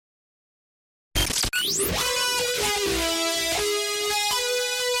The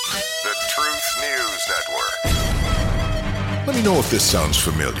Truth News Network. Let me know if this sounds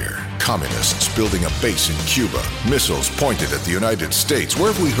familiar. Communists building a base in Cuba, missiles pointed at the United States.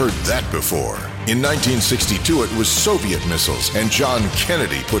 Where have we heard that before? In 1962, it was Soviet missiles, and John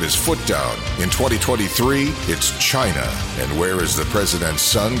Kennedy put his foot down. In 2023, it's China. And where is the president's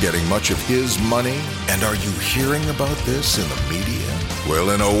son getting much of his money? And are you hearing about this in the media?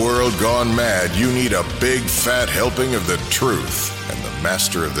 Well, in a world gone mad, you need a big fat helping of the truth. And the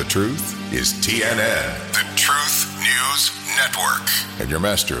master of the truth is TNN, the Truth News Network. And your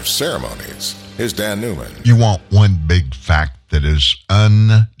master of ceremonies is Dan Newman. You want one big fact that is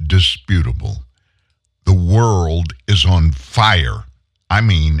undisputable. The world is on fire. I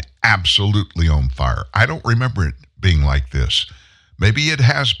mean, absolutely on fire. I don't remember it being like this. Maybe it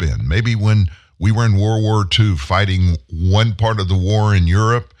has been. Maybe when we were in World War II fighting one part of the war in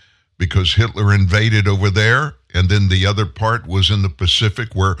Europe because Hitler invaded over there, and then the other part was in the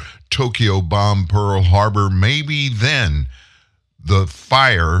Pacific where Tokyo bombed Pearl Harbor. Maybe then the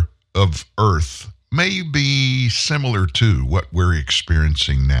fire of Earth may be similar to what we're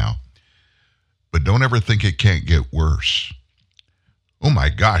experiencing now. But don't ever think it can't get worse. Oh my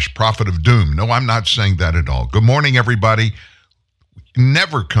gosh, prophet of doom. No, I'm not saying that at all. Good morning, everybody.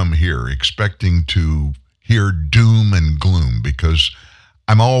 Never come here expecting to hear doom and gloom, because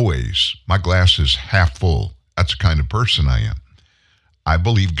my glass is half full. That's the kind of person I am. I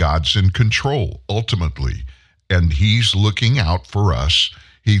believe God's in control, ultimately, and he's looking out for us.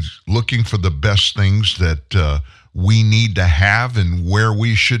 He's looking for the best things that we need to have and where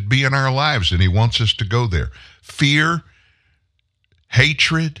we should be in our lives, and he wants us to go there. Fear,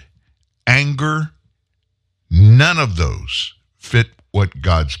 hatred, anger, none of those fit what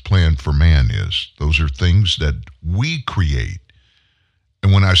God's plan for man is. Those are things that we create.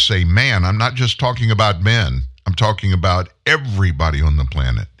 And when I say man, I'm not just talking about men. I'm talking about everybody on the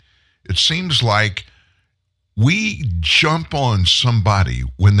planet. It seems like we jump on somebody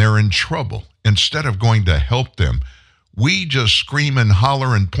when they're in trouble. Instead of going to help them, we just scream and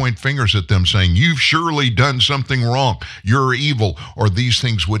holler and point fingers at them saying, you've surely done something wrong. You're evil, or these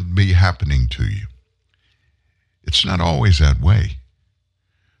things wouldn't be happening to you. It's not always that way.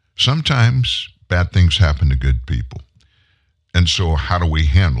 Sometimes bad things happen to good people. And so how do we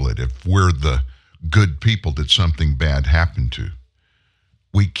handle it if we're the good people that something bad happened to?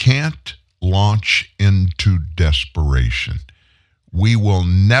 We can't launch into desperation. We will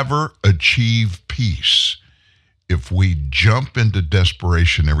never achieve peace if we jump into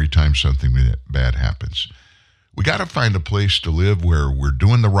desperation every time something bad happens. We got to find a place to live where we're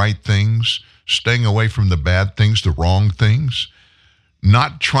doing the right things, staying away from the bad things, the wrong things,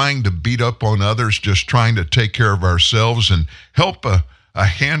 not trying to beat up on others, just trying to take care of ourselves and help a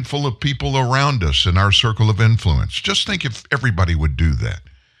handful of people around us in our circle of influence. Just think if everybody would do that,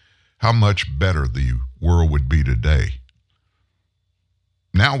 how much better the world would be today.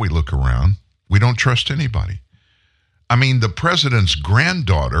 Now we look around, we don't trust anybody. I mean, the president's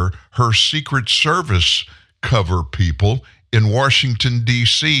granddaughter, her Secret Service cover people in Washington,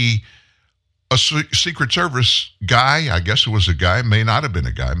 D.C., a Secret Service guy, I guess it was a guy, may not have been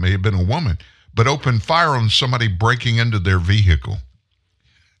a guy, may have been a woman, but opened fire on somebody breaking into their vehicle.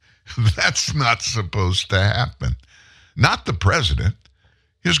 That's not supposed to happen. Not the president,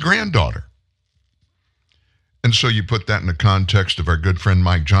 his granddaughter. And so you put that in the context of our good friend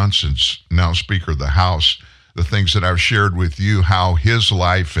Mike Johnson's, now Speaker of the House, the things that I've shared with you, how his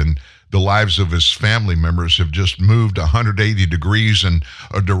life and the lives of his family members have just moved 180 degrees in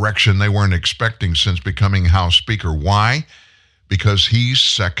a direction they weren't expecting since becoming House Speaker. Why? Because he's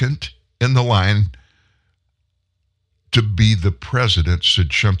second in the line to be the president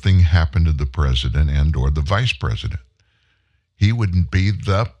should something happen to the president and or the vice president. He wouldn't be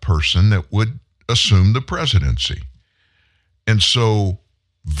the person that would assume the presidency. And so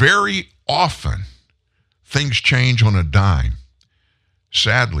very often things change on a dime.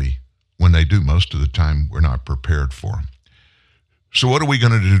 Sadly, when they do, most of the time, we're not prepared for them. So what are we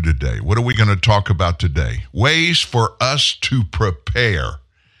going to do today? What are we going to talk about today? Ways for us to prepare.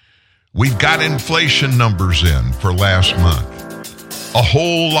 We've got inflation numbers in for last month. A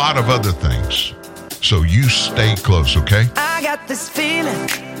whole lot of other things. So you stay close, okay? I got this feeling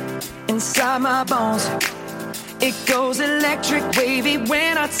inside my bones. It goes electric wavy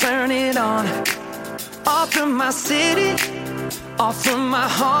when I turn it on. Off from my city, off from my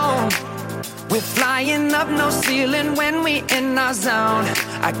home. We're flying up no ceiling when we in our zone.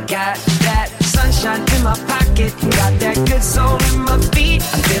 I got that sunshine in my pocket, got that good soul in my feet.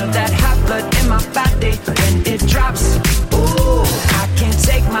 I feel that hot blood in my body when it drops. Ooh, I can't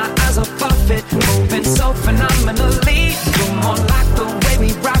take my eyes off of it, moving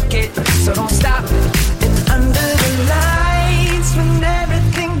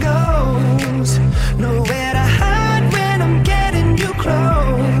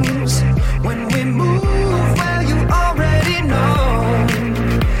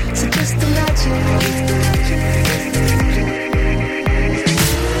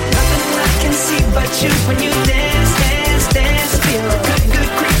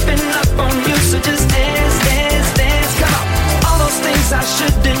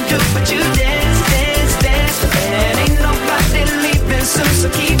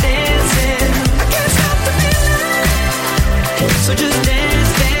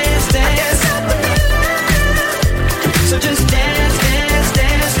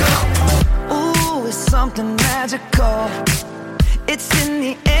magical. It's in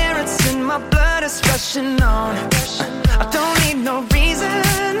the air, it's in my blood, it's rushing on. I don't need no reason,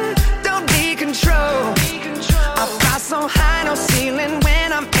 don't need control. I fly so high, no ceiling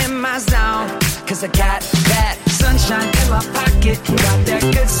when I'm in my zone. Cause I got that sunshine in my pocket, got that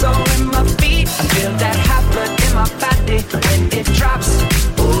good soul in my feet. I feel that hot blood in my body when it drops.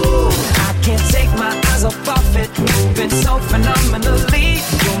 Ooh, I can't take my eyes off of it, moving so phenomenally.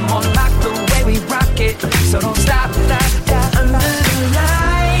 You're more like the way we rock it, so don't stop. Under the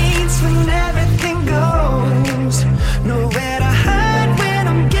lights when everything goes, nowhere to hide when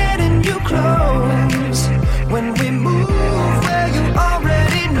I'm getting you close. When we move where you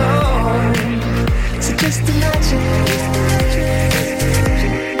already know, so just imagine.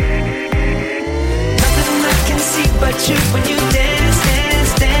 Nothing I can see but you when you dance,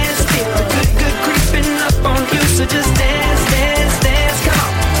 dance, dance. Feel the good, good creeping up on you, so just dance, dance, dance. Come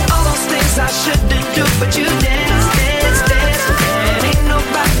on, all those things I shouldn't do, but you dance, dance, dance. And ain't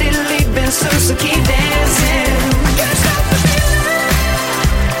nobody leaving soon, so keep dancing. I can't stop the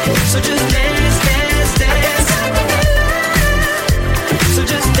feeling, so just dance, dance, dance. So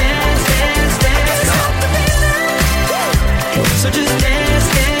just dance, dance, dance. So just dance,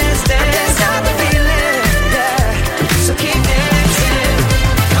 dance, dance. I can't stop the feeling, yeah. So keep dancing.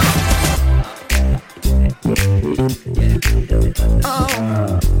 Oh,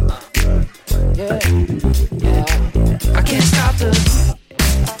 yeah, yeah. I can't stop the.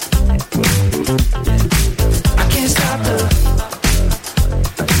 I can't stop the.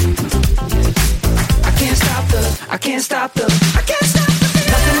 I can't stop the. I can't stop the. I can't stop the.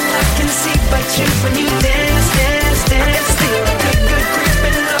 Nothing I can see but you when you dance, dance, dance. Feel good, good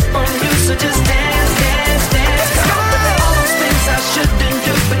creeping up on you, so just dance, dance, dance. Come on, all those things I shouldn't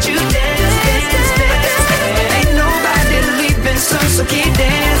do, but you dance, dance, dance. And ain't nobody leaving soon, so keep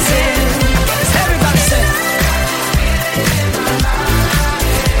dancing. Everybody say.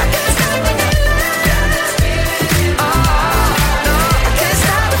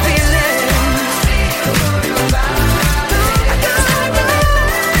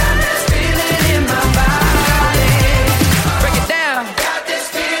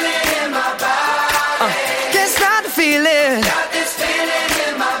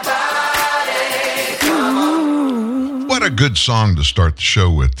 What a good song to start the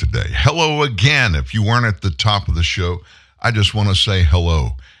show with today. Hello again. If you weren't at the top of the show, I just want to say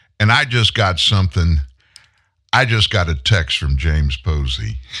hello. And I just got a text from James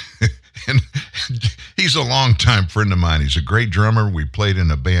Posey. And he's a longtime friend of mine. He's a great drummer. We played in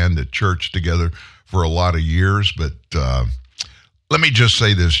a band at church together for a lot of years. But let me just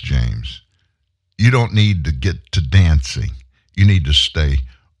say this, James. You don't need to get to dancing. You need to stay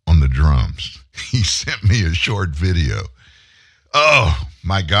on the drums. He sent me a short video. Oh,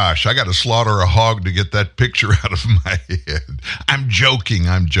 my gosh. I got to slaughter a hog to get that picture out of my head. I'm joking.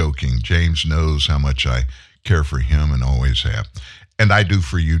 James knows how much I care for him and always have. And I do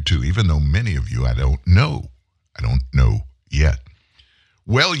for you, too, even though many of you I don't know. I don't know yet.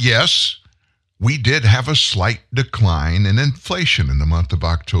 Well, yes, we did have a slight decline in inflation in the month of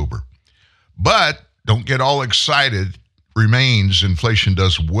October. But don't get all excited. Remains, inflation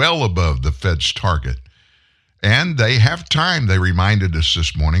does well above the Fed's target. And they have time, they reminded us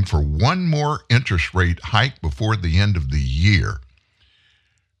this morning, for one more interest rate hike before the end of the year.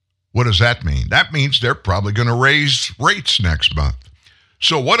 What does that mean? That means they're probably going to raise rates next month.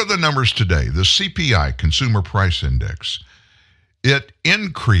 So what are the numbers today? The CPI, Consumer Price Index, it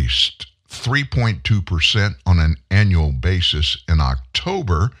increased 3.2% on an annual basis in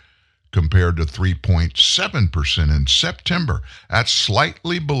October, compared to 3.7% in September. That's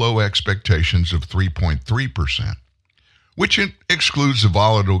slightly below expectations of 3.3%, which excludes the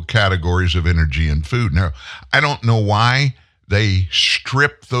volatile categories of energy and food. Now, I don't know why they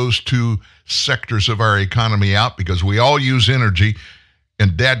strip those two sectors of our economy out, because we all use energy,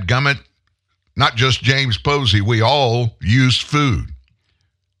 and dadgummit, not just James Posey, we all use food.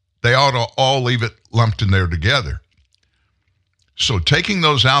 They ought to all leave it lumped in there together. So taking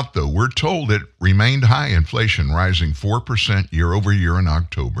those out, though, we're told it remained high, inflation rising 4% year over year in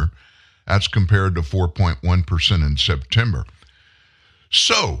October. That's compared to 4.1% in September.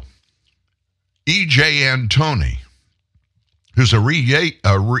 So E.J. Antoni, who's a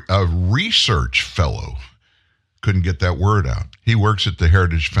research fellow, couldn't get that word out. He works at the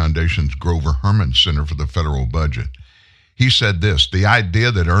Heritage Foundation's Grover Herman Center for the Federal Budget. He said this: the idea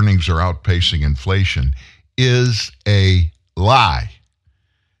that earnings are outpacing inflation is a lie.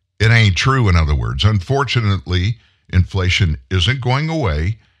 It ain't true, in other words. Unfortunately, inflation isn't going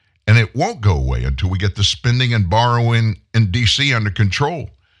away, and it won't go away until we get the spending and borrowing in D.C. under control.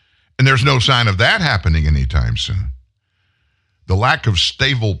 And there's no sign of that happening anytime soon. The lack of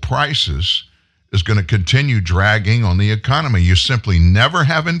stable prices is going to continue dragging on the economy. You simply never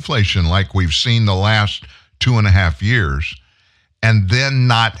have inflation like we've seen the last 2.5 years and then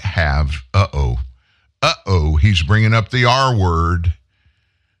not have, he's bringing up the R word.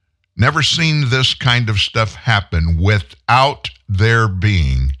 Never seen this kind of stuff happen without there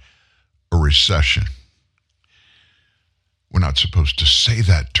being a recession. We're not supposed to say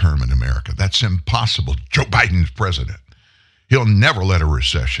that term in America. That's impossible. Joe Biden's president. He'll never let a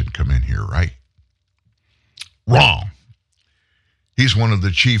recession come in here, right? Wrong. He's one of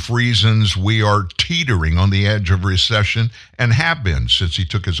the chief reasons we are teetering on the edge of recession and have been since he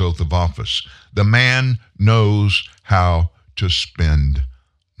took his oath of office. The man knows how to spend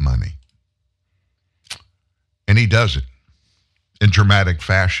money. And he does it in dramatic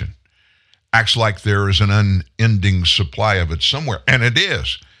fashion. Acts like there is an unending supply of it somewhere. And it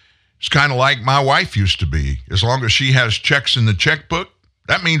is. It's kind of like my wife used to be. As long as she has checks in the checkbook,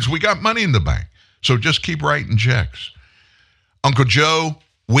 that means we got money in the bank. So just keep writing checks. Uncle Joe,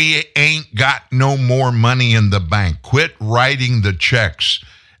 we ain't got no more money in the bank. Quit writing the checks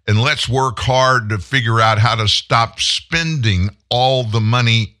and let's work hard to figure out how to stop spending all the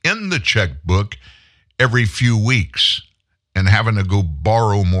money in the checkbook every few weeks and having to go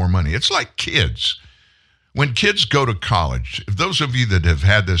borrow more money. It's like kids. When kids go to college, if those of you that have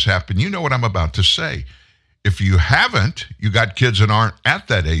had this happen, you know what I'm about to say. If you haven't, you got kids that aren't at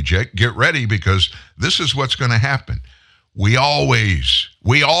that age yet, get ready because this is what's going to happen. We all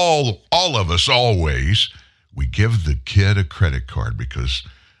of us always, we give the kid a credit card because,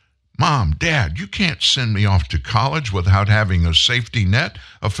 Mom, Dad, you can't send me off to college without having a safety net,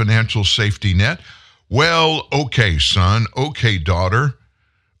 a financial safety net. Well, okay, son, okay, daughter,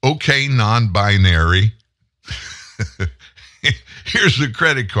 okay, non-binary. Here's the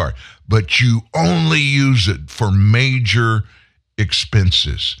credit card, but you only use it for major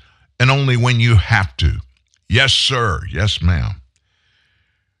expenses and only when you have to. Yes, sir. Yes, ma'am.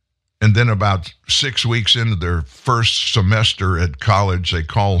 And then about 6 weeks into their first semester at college, they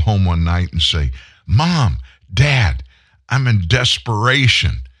call home one night and say, Mom, Dad, I'm in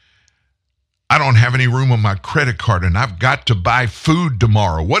desperation. I don't have any room on my credit card and I've got to buy food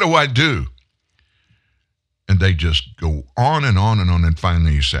tomorrow. What do I do? And they just go on and on and on. And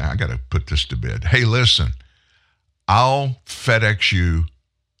finally you say, I got to put this to bed. Hey, listen, I'll FedEx you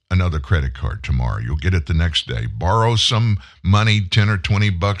another credit card tomorrow. You'll get it the next day. Borrow some money, 10 or 20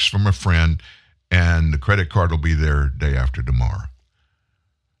 bucks from a friend, and the credit card will be there day after tomorrow.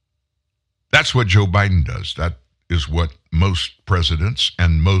 That's what Joe Biden does. That is what most presidents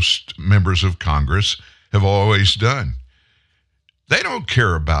and most members of Congress have always done. They don't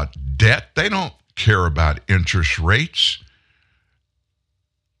care about debt. They don't care about interest rates.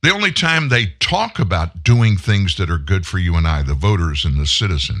 The only time they talk about doing things that are good for you and I, the voters and the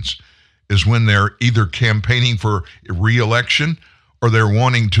citizens, is when they're either campaigning for re-election or they're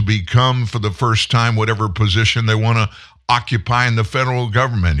wanting to become, for the first time, whatever position they want to occupy in the federal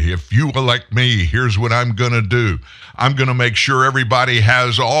government. If you elect me, here's what I'm going to do. I'm going to make sure everybody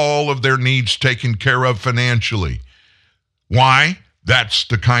has all of their needs taken care of financially. Why? That's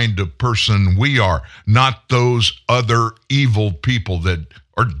the kind of person we are, not those other evil people that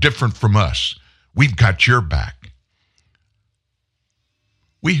are different from us. We've got your back.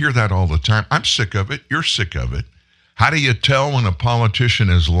 We hear that all the time. I'm sick of it. You're sick of it. How do you tell when a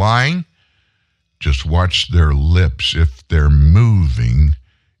politician is lying? Just watch their lips. If they're moving,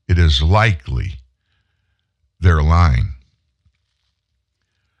 it is likely they're lying.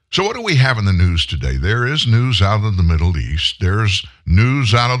 So what do we have in the news today? There is news out of the Middle East. There's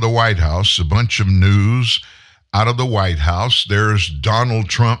news out of the White House, a bunch of news out of the White House. There's Donald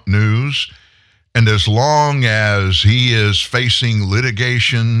Trump news. And as long as he is facing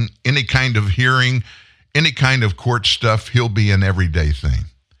litigation, any kind of hearing, any kind of court stuff, he'll be an everyday thing.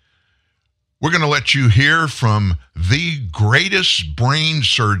 We're going to let you hear from the greatest brain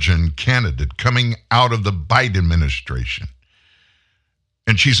surgeon candidate coming out of the Biden administration.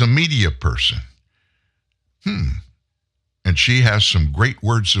 And she's a media person. And she has some great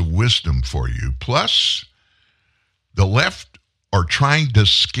words of wisdom for you. Plus, the left are trying to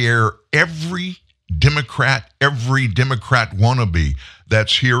scare every Democrat wannabe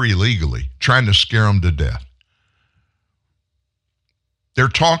that's here illegally, trying to scare them to death. They're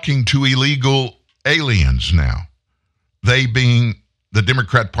talking to illegal aliens now, they being the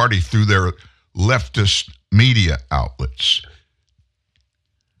Democrat Party through their leftist media outlets.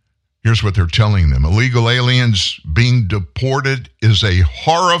 Here's what they're telling them. Illegal aliens being deported is a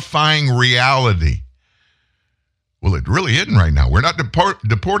horrifying reality. Well, it really isn't right now. We're not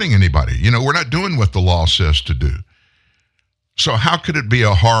deporting anybody. We're not doing what the law says to do. So how could it be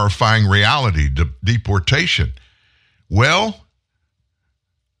a horrifying reality, deportation? Well,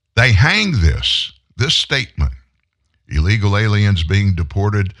 they hang this statement, illegal aliens being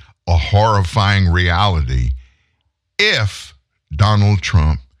deported, a horrifying reality, if Donald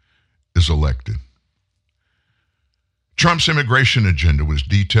Trump is elected. Trump's immigration agenda was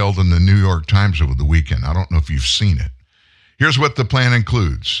detailed in the New York Times over the weekend. I don't know if you've seen it. Here's what the plan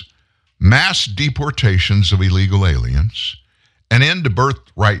includes: mass deportations of illegal aliens, an end to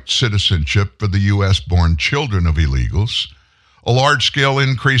birthright citizenship for the U.S.-born children of illegals, a large-scale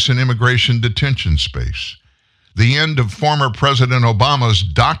increase in immigration detention space, the end of former President Obama's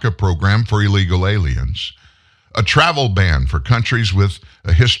DACA program for illegal aliens, a travel ban for countries with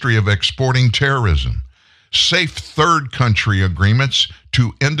a history of exporting terrorism, safe third country agreements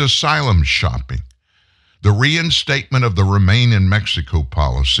to end asylum shopping, the reinstatement of the Remain in Mexico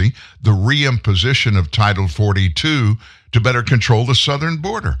policy, the reimposition of Title 42 to better control the southern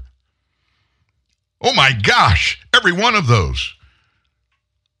border. Oh my gosh, every one of those.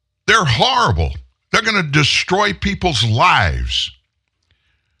 They're horrible. They're going to destroy people's lives.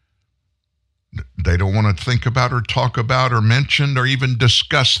 They don't want to think about or talk about or mention or even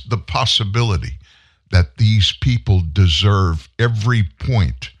discuss the possibility that these people deserve every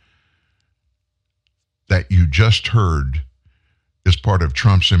point that you just heard is part of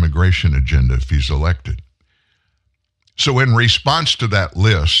Trump's immigration agenda if he's elected. So in response to that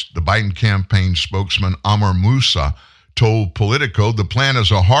list, the Biden campaign spokesman Amr Moussa told Politico the plan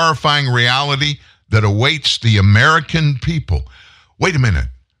is a horrifying reality that awaits the American people. Wait a minute.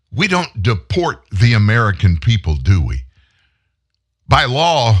 We don't deport the American people, do we? By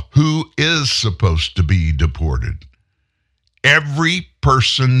law, who is supposed to be deported? Every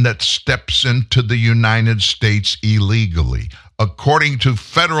person that steps into the United States illegally, according to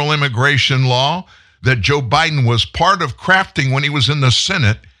federal immigration law that Joe Biden was part of crafting when he was in the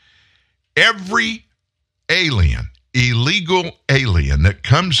Senate. Every alien, illegal alien that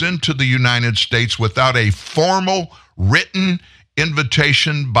comes into the United States without a formal written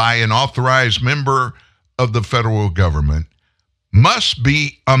invitation by an authorized member of the federal government must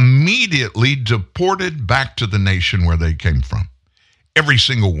be immediately deported back to the nation where they came from. Every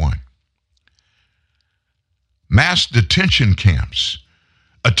single one. Mass detention camps,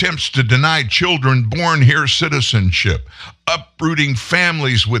 attempts to deny children born here citizenship, uprooting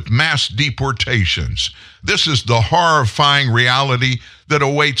families with mass deportations. This is the horrifying reality that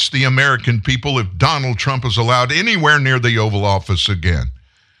awaits the American people if Donald Trump is allowed anywhere near the Oval Office again.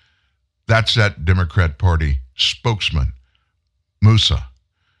 That's that Democrat Party spokesman, Moussa.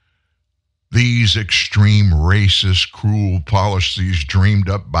 These extreme racist, cruel policies dreamed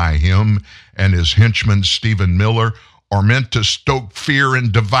up by him and his henchman, Stephen Miller, are meant to stoke fear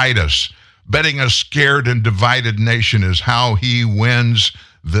and divide us. Betting a scared and divided nation is how he wins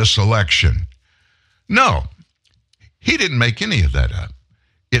this election. No, he didn't make any of that up.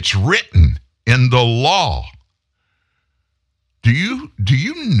 It's written in the law. Do you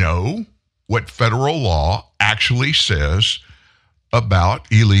know what federal law actually says about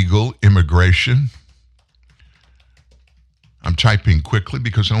illegal immigration? I'm typing quickly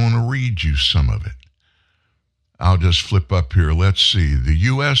because I want to read you some of it. I'll just flip up here. Let's see. The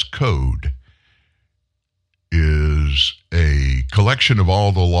U.S. Code is a collection of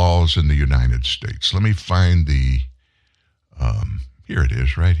all the laws in the United States. Let me find the, here it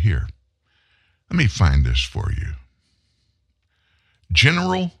is right here. Let me find this for you.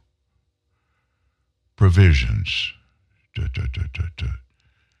 General provisions.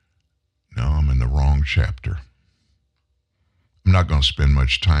 No, I'm in the wrong chapter. I'm not going to spend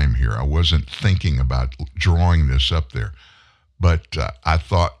much time here. I wasn't thinking about drawing this up there, but I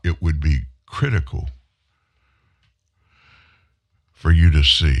thought it would be critical for you to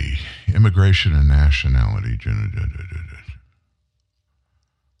see. Immigration and nationality.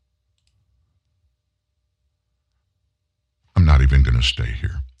 I'm not even going to stay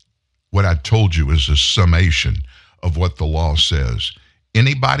here. What I told you is a summation of what the law says.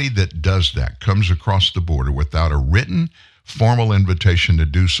 Anybody that does that comes across the border without a written formal invitation to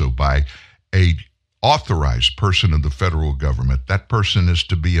do so by a authorized person of the federal government, that person is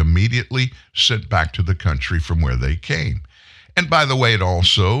to be immediately sent back to the country from where they came. And by the way, it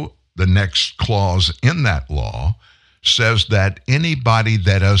also, the next clause in that law says that anybody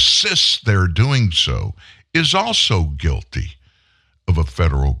that assists their doing so is also guilty of a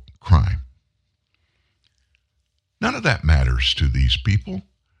federal crime. None of that matters to these people.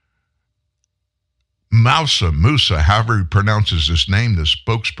 Moussa, however he pronounces his name, the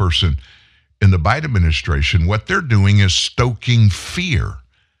spokesperson, in the Biden administration, what they're doing is stoking fear,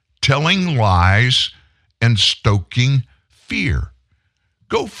 telling lies and stoking fear.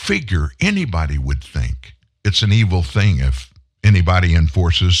 Go figure, anybody would think it's an evil thing if anybody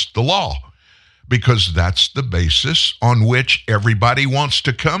enforces the law, because that's the basis on which everybody wants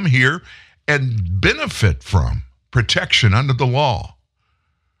to come here and benefit from protection under the law.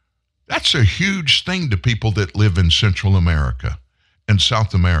 That's a huge thing to people that live in Central America and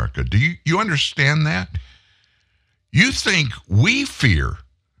South America. Do you understand that? You think we fear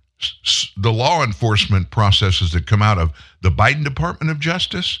the law enforcement processes that come out of the Biden Department of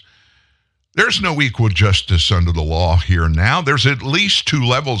Justice? There's no equal justice under the law here now. There's at least 2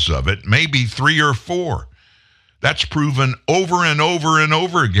 levels of it, maybe 3 or 4. That's proven over and over and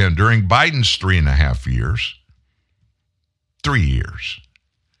over again during Biden's 3.5 years. 3 years.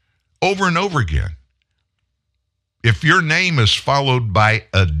 Over and over again. If your name is followed by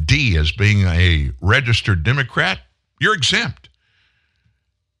a D as being a registered Democrat, you're exempt.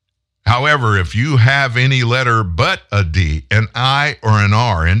 However, if you have any letter but a D, an I, or an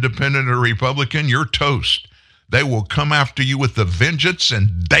R, independent or Republican, you're toast. They will come after you with a vengeance,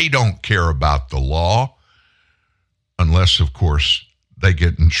 and they don't care about the law. Unless, of course, they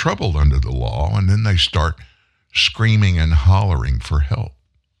get in trouble under the law, and then they start screaming and hollering for help.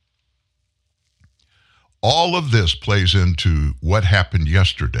 All of this plays into what happened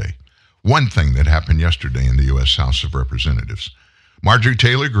yesterday. One thing that happened yesterday in the U.S. House of Representatives. Marjorie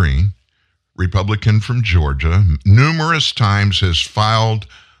Taylor Greene, Republican from Georgia, numerous times has filed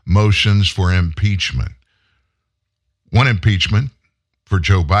motions for impeachment. One impeachment for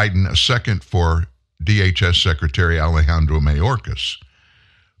Joe Biden, a second for DHS Secretary Alejandro Mayorkas.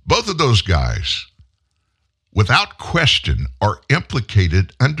 Both of those guys, without question, are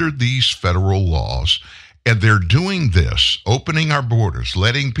implicated under these federal laws, and they're doing this, opening our borders,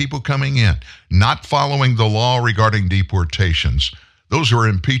 letting people coming in, not following the law regarding deportations. Those are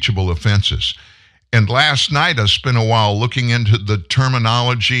impeachable offenses. And last night, I spent a while looking into the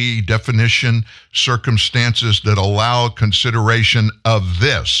terminology, definition, circumstances that allow consideration of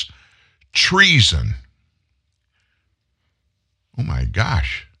this. Treason. Oh my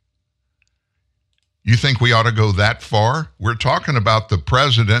gosh. You think we ought to go that far? We're talking about the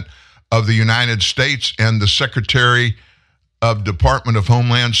President of the United States and the Secretary of Department of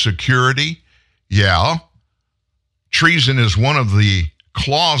Homeland Security. Yeah. Treason is one of the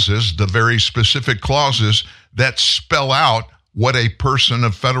clauses, the very specific clauses that spell out what a person,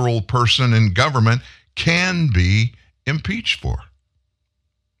 a federal person in government, can be impeached for.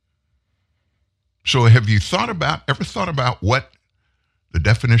 So have you ever thought about what the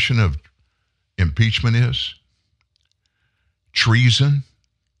definition of impeachment is? Treason.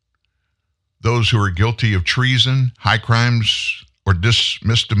 Those who are guilty of treason, high crimes, or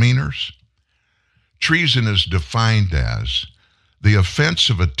misdemeanors. Treason is defined as the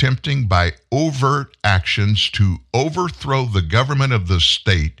offense of attempting by overt actions to overthrow the government of the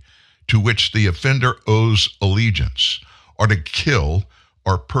state to which the offender owes allegiance, or to kill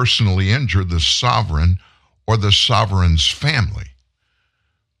or personally injure the sovereign or the sovereign's family.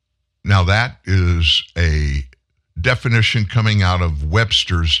 Now that is a definition coming out of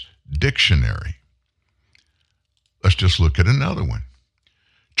Webster's dictionary. Let's just look at another one.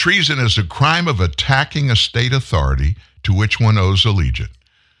 Treason is a crime of attacking a state authority to which one owes allegiance.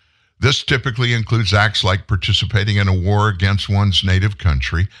 This typically includes acts like participating in a war against one's native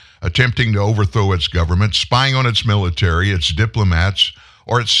country, attempting to overthrow its government, spying on its military, its diplomats,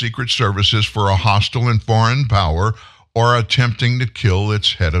 or its secret services for a hostile and foreign power, or attempting to kill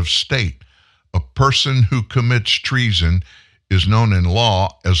its head of state. A person who commits treason is known in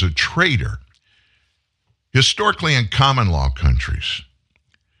law as a traitor. Historically, in common law countries,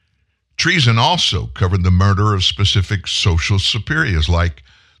 treason also covered the murder of specific social superiors, like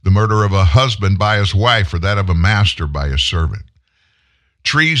the murder of a husband by his wife or that of a master by a servant.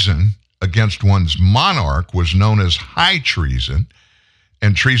 Treason against one's monarch was known as high treason,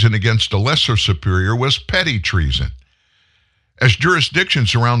 and treason against a lesser superior was petty treason. As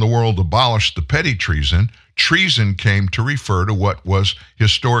jurisdictions around the world abolished the petty treason, treason came to refer to what was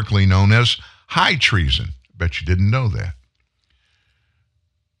historically known as high treason. Bet you didn't know that.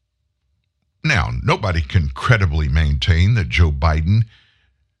 Now, nobody can credibly maintain that Joe Biden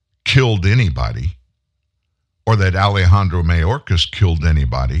killed anybody or that Alejandro Mayorkas killed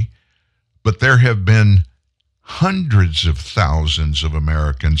anybody, but there have been hundreds of thousands of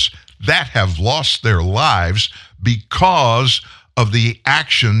Americans that have lost their lives because of the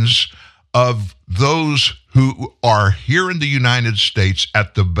actions of those who are here in the United States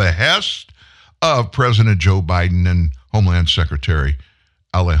at the behest of President Joe Biden and Homeland Secretary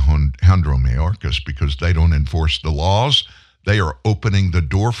Alejandro Mayorkas because they don't enforce the laws. They are opening the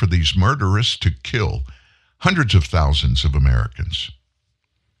door for these murderers to kill hundreds of thousands of Americans.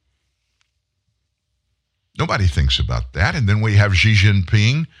 Nobody thinks about that. And then we have Xi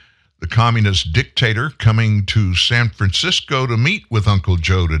Jinping, the communist dictator, coming to San Francisco to meet with Uncle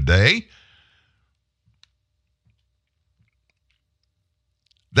Joe today.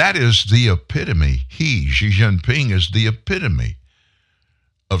 That is the epitome. Xi Jinping is the epitome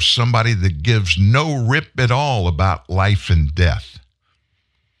of somebody that gives no rip at all about life and death.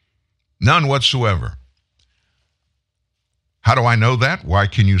 None whatsoever. How do I know that? Why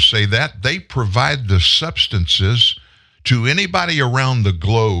can you say that? They provide the substances to anybody around the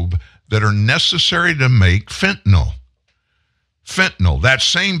globe that are necessary to make fentanyl. Fentanyl, that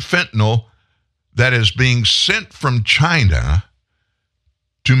same fentanyl that is being sent from China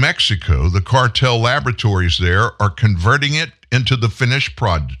to Mexico. The cartel laboratories there are converting it into the finished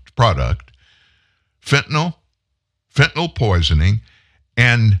product. Fentanyl poisoning,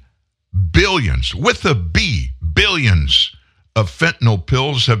 and billions, with a B, billions of fentanyl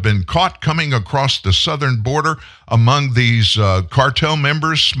pills have been caught coming across the southern border among these cartel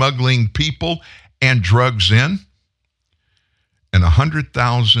members smuggling people and drugs in. And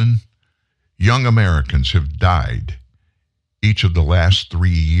 100,000 young Americans have died each of the last 3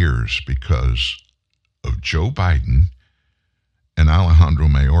 years because of Joe Biden and Alejandro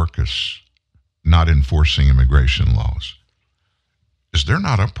Mayorkas not enforcing immigration laws. Is there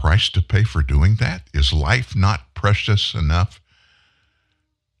not a price to pay for doing that? Is life not precious enough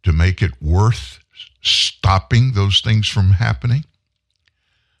to make it worth stopping those things from happening?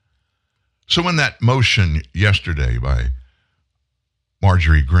 So in that motion yesterday by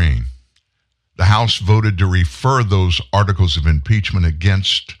Marjorie Greene, the House voted to refer those articles of impeachment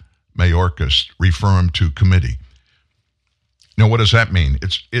against Mayorkas, refer them to committee. Now, what does that mean?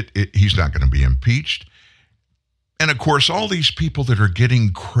 He's not going to be impeached. And of course, all these people that are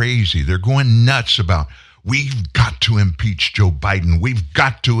getting crazy, they're going nuts about, we've got to impeach Joe Biden. We've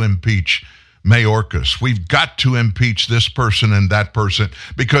got to impeach Mayorkas. We've got to impeach this person and that person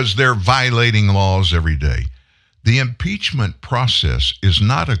because they're violating laws every day. The impeachment process is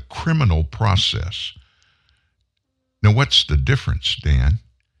not a criminal process. Now, what's the difference, Dan?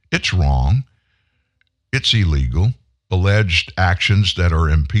 It's wrong. It's illegal. Alleged actions that are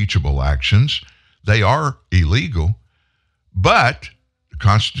impeachable actions, they are illegal. But the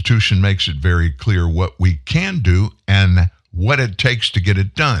Constitution makes it very clear what we can do and what it takes to get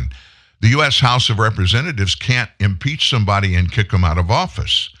it done. The U.S. House of Representatives can't impeach somebody and kick them out of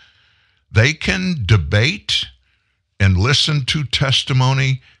office. They can debate and listen to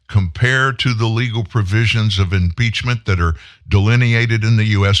testimony, compare to the legal provisions of impeachment that are delineated in the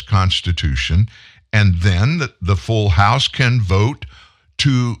U.S. Constitution, and then the full House can vote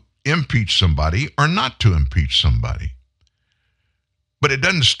to impeach somebody or not to impeach somebody. But it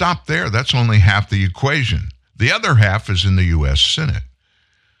doesn't stop there. That's only half the equation. The other half is in the U.S. Senate.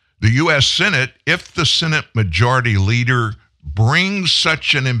 The U.S. Senate, if the Senate Majority Leader brings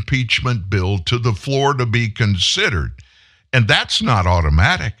such an impeachment bill to the floor to be considered, and that's not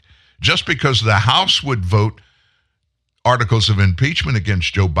automatic. Just because the House would vote articles of impeachment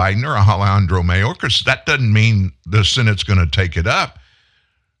against Joe Biden or Alejandro Mayorkas, that doesn't mean the Senate's going to take it up.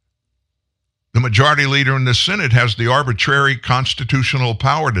 The majority leader in the Senate has the arbitrary constitutional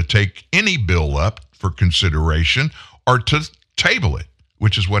power to take any bill up for consideration or to table it,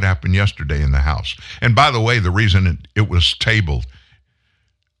 which is what happened yesterday in the House. And by the way, the reason it was tabled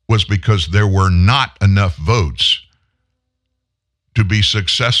was because there were not enough votes to be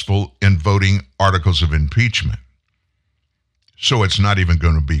successful in voting articles of impeachment. So it's not even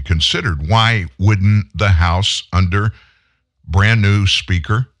going to be considered. Why wouldn't the House, under brand new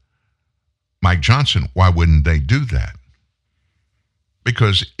Speaker Mike Johnson, why wouldn't they do that?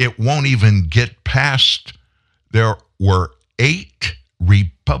 Because it won't even get past. There were 8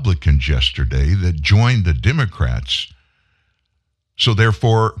 Republicans yesterday that joined the Democrats. So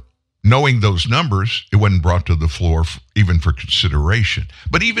therefore, knowing those numbers, it wasn't brought to the floor even for consideration.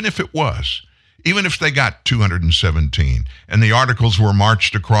 But even if it was, even if they got 217 and the articles were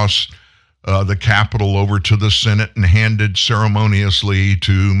marched across the Capitol over to the Senate and handed ceremoniously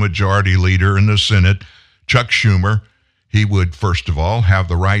to Majority Leader in the Senate, Chuck Schumer, he would, first of all, have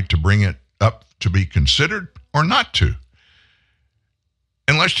the right to bring it up to be considered or not to.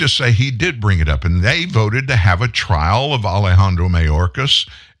 And let's just say he did bring it up, and they voted to have a trial of Alejandro Mayorkas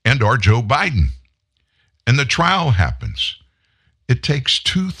and or Joe Biden. And the trial happens. It takes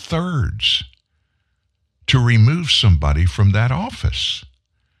 2/3 to remove somebody from that office.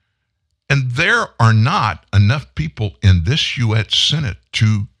 And there are not enough people in this U.S. Senate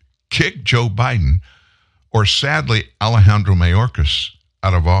to kick Joe Biden or, sadly, Alejandro Mayorkas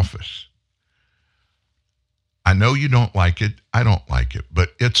out of office. I know you don't like it. I don't like it. But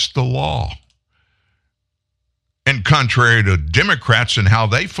it's the law. And contrary to Democrats and how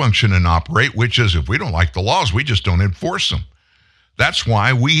they function and operate, which is if we don't like the laws, we just don't enforce them. That's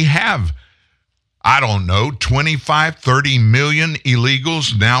why we have, 25, 30 million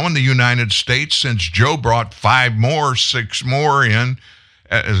illegals now in the United States since Joe brought 6 more in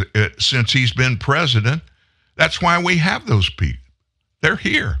since he's been president. That's why we have those people. They're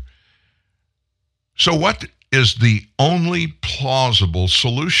here. So what is the only plausible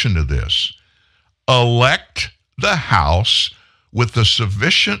solution to this? Elect the House with a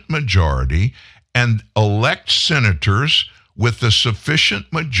sufficient majority and elect senators with a sufficient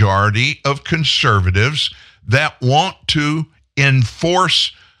majority of conservatives that want to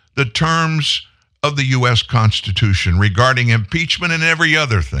enforce the terms of the U.S. Constitution regarding impeachment and every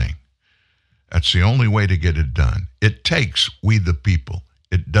other thing. That's the only way to get it done. It takes we the people.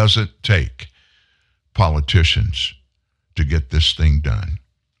 It doesn't take politicians to get this thing done.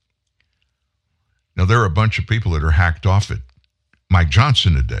 Now, there are a bunch of people that are hacked off at Mike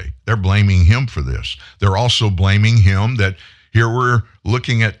Johnson today. They're blaming him for this. They're also blaming him that here we're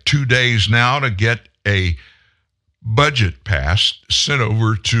looking at 2 days now to get a budget passed, sent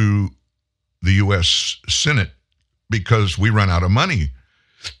over to the U.S. Senate because we run out of money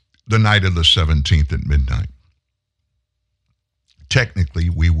the night of the 17th at midnight. Technically,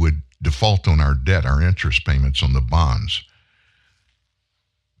 we would default on our debt, our interest payments on the bonds.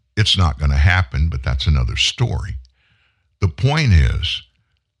 It's not going to happen, but that's another story. The point is,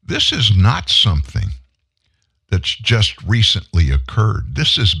 this is not something that's just recently occurred.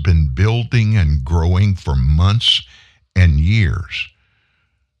 This has been building and growing for months and years.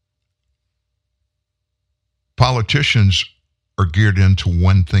 Politicians are geared into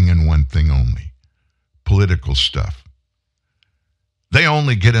one thing and one thing only: political stuff. They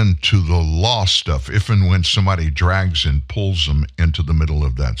only get into the law stuff if and when somebody drags and pulls them into the middle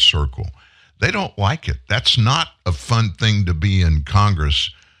of that circle. They don't like it. That's not a fun thing to be in Congress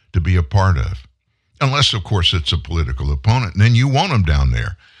to be a part of. Unless, of course, it's a political opponent. And then you want them down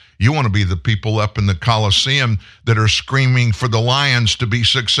there. You want to be the people up in the Coliseum that are screaming for the Lions to be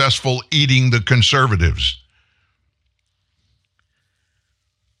successful eating the conservatives.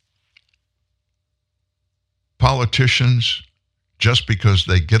 Politicians, just because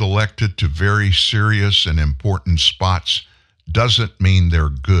they get elected to very serious and important spots, doesn't mean they're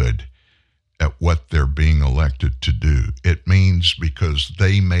good at what they're being elected to do. It means because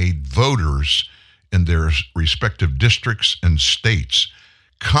they made voters in their respective districts and states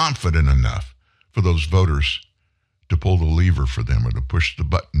confident enough for those voters to pull the lever for them or to push the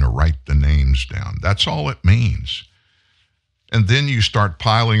button to write the names down. That's all it means. And then you start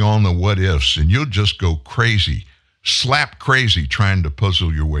piling on the what ifs, and you'll just go crazy, slap crazy trying to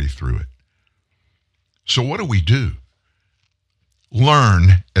puzzle your way through it. So what do?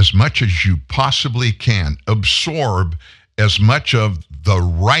 Learn as much as you possibly can. Absorb as much of the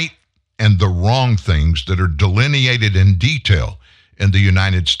right and the wrong things that are delineated in detail in the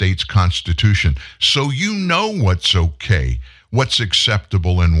United States Constitution, so you know what's okay, what's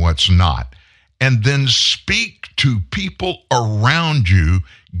acceptable, and what's not. And then speak to people around you,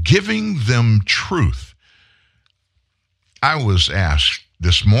 giving them truth. I was asked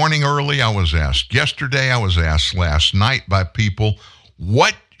this morning early, I was asked yesterday, I was asked last night by people,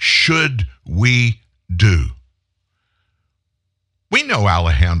 what should we do? We know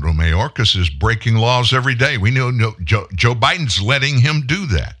Alejandro Mayorkas is breaking laws every day. We know Joe Biden's letting him do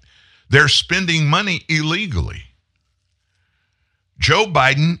that. They're spending money illegally. Joe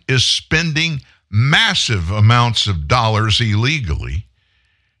Biden is spending massive amounts of dollars illegally.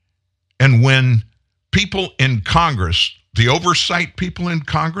 And when people in Congress, the oversight people in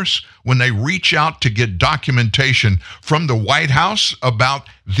Congress, when they reach out to get documentation from the White House about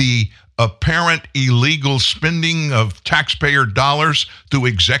the apparent illegal spending of taxpayer dollars through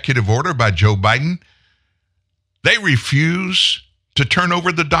executive order by Joe Biden, they refuse to turn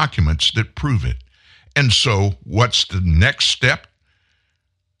over the documents that prove it. And so what's the next step?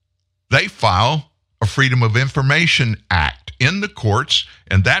 They file a Freedom of Information Act in the courts,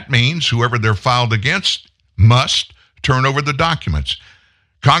 and that means whoever they're filed against must turn over the documents.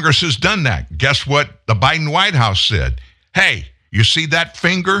 Congress has done that. Guess what the Biden White House said? Hey, you see that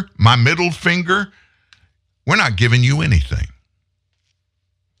finger, my middle finger? We're not giving you anything.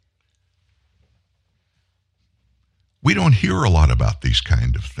 We don't hear a lot about these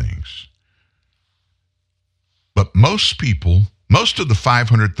kind of things. But most people Most of the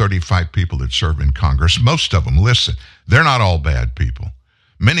 535 people that serve in Congress, most of them, listen, they're not all bad people.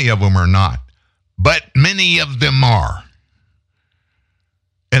 Many of them are not, but many of them are.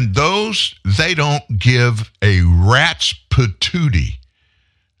 And those, they don't give a rat's patootie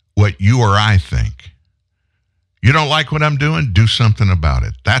what you or I think. You don't like what I'm doing? Do something about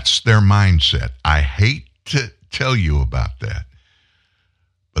it. That's their mindset. I hate to tell you about that,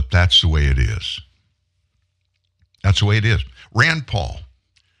 but that's the way it is. That's the way it is. Rand Paul,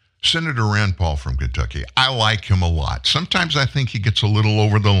 Senator Rand Paul from Kentucky, I like him a lot. Sometimes I think he gets a little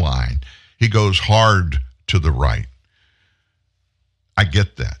over the line. He goes hard to the right. I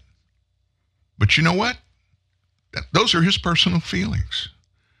get that. But you know what? Those are his personal feelings.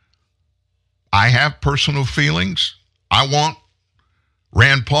 I have personal feelings. I want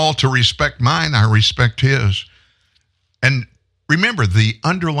Rand Paul to respect mine. I respect his. And remember, the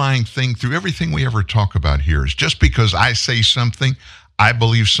underlying thing through everything we ever talk about here is just because I say something, I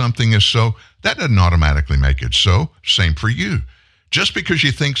believe something is so, that doesn't automatically make it so. Same for you. Just because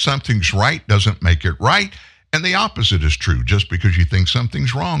you think something's right doesn't make it right. And the opposite is true. Just because you think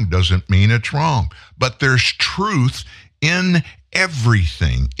something's wrong doesn't mean it's wrong. But there's truth in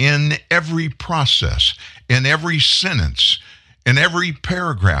everything, in every process, in every sentence, in every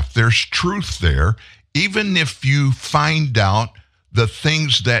paragraph. There's truth there, even if you find out the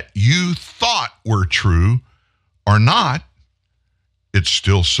things that you thought were true are not. It's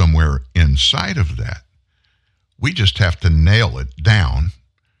still somewhere inside of that. We just have to nail it down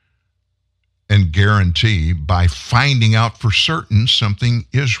and guarantee by finding out for certain something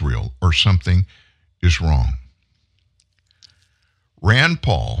is real or something is wrong. Rand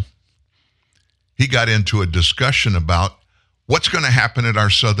Paul, he got into a discussion about what's going to happen at our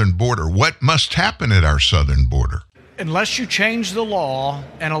southern border. What must happen at our southern border? Unless you change the law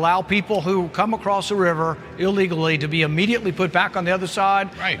and allow people who come across the river illegally to be immediately put back on the other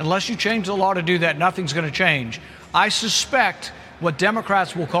side, right. Unless you change the law to do that, nothing's going to change. I suspect what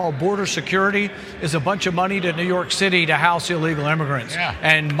Democrats will call border security is a bunch of money to New York City to house illegal immigrants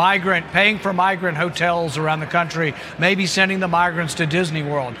and paying for migrant hotels around the country, maybe sending the migrants to Disney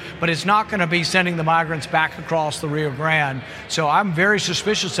World, but it's not going to be sending the migrants back across the Rio Grande. So I'm very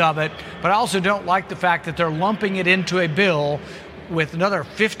suspicious of it, but I also don't like the fact that they're lumping it into a bill with another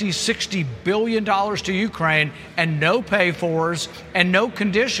 $50-60 billion to Ukraine and no pay-fors and no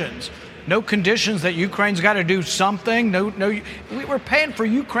conditions. No conditions that Ukraine's got to do something. We're paying for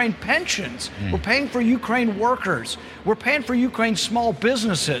Ukraine pensions. We're paying for Ukraine workers. We're paying for Ukraine small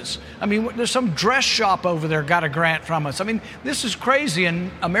businesses. I mean, there's some dress shop over there got a grant from us. I mean, this is crazy,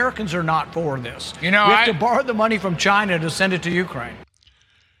 and Americans are not for this. You know, we have to borrow the money from China to send it to Ukraine.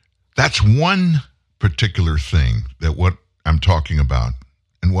 That's one particular thing that what I'm talking about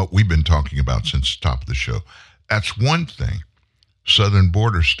and what we've been talking about since the top of the show. That's one thing, southern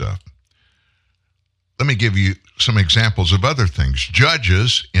border stuff. Let me give you some examples of other things.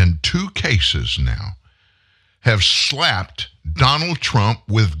 Judges in 2 cases now have slapped Donald Trump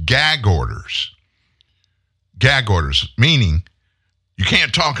with gag orders. Gag orders, meaning you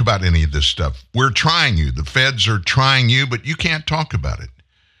can't talk about any of this stuff. We're trying you. The feds are trying you, but you can't talk about it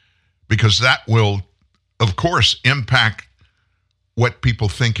because that will, of course, impact what people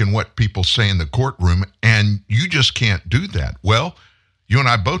think and what people say in the courtroom, and you just can't do that. Well, you and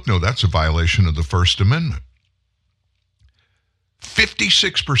I both know that's a violation of the First Amendment.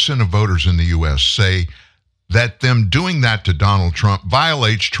 56% of voters in the U.S. say that them doing that to Donald Trump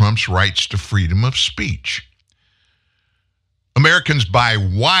violates Trump's rights to freedom of speech. Americans by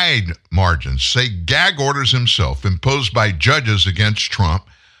wide margins say gag orders himself imposed by judges against Trump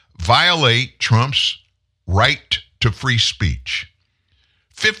violate Trump's right to free speech.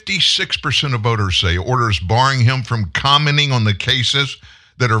 56% of voters say orders barring him from commenting on the cases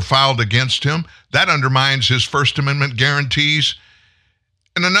that are filed against him, that undermines his First Amendment guarantees.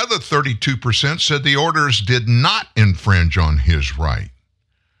 And another 32% said the orders did not infringe on his right.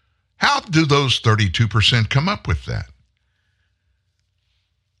 How do those 32% come up with that?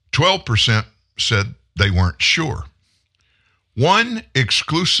 12% said they weren't sure. One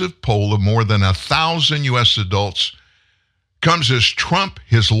exclusive poll of more than 1,000 U.S. adults comes as Trump,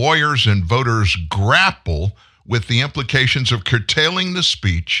 his lawyers, and voters grapple with the implications of curtailing the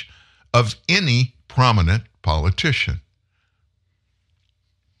speech of any prominent politician.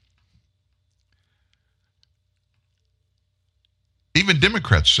 Even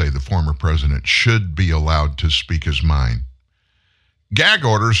Democrats say the former president should be allowed to speak his mind. Gag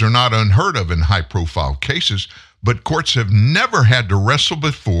orders are not unheard of in high-profile cases, but courts have never had to wrestle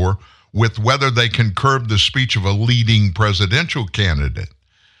before with whether they can curb the speech of a leading presidential candidate.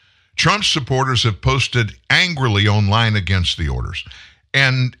 Trump supporters have posted angrily online against the orders.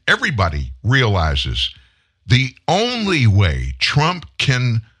 And everybody realizes the only way Trump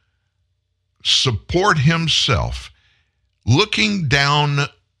can support himself looking down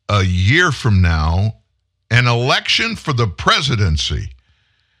a year from now, an election for the presidency,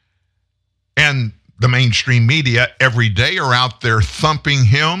 and the mainstream media every day are out there thumping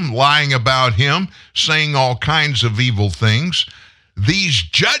him, lying about him, saying all kinds of evil things. These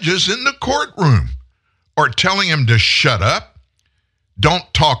judges in the courtroom are telling him to shut up.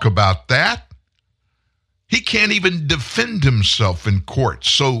 Don't talk about that. He can't even defend himself in court.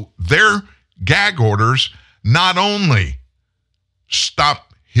 So their gag orders not only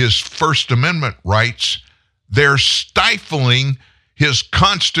stop his First Amendment rights, they're stifling his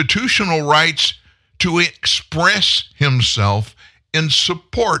constitutional rights to express himself in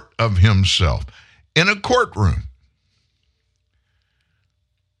support of himself in a courtroom.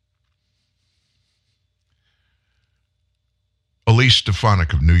 Elise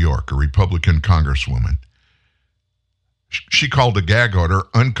Stefanik of New York, a Republican congresswoman, she called the gag order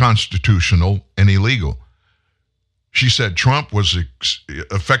unconstitutional and illegal. She said Trump was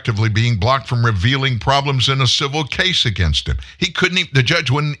effectively being blocked from revealing problems in a civil case against him. The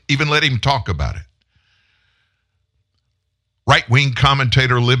judge wouldn't even let him talk about it. Right-wing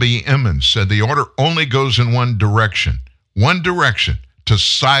commentator Libby Emmons said the order only goes in one direction, to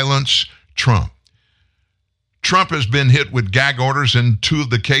silence Trump. Trump has been hit with gag orders in two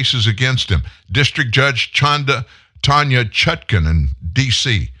of the cases against him. District Judge Tanya Chutkan in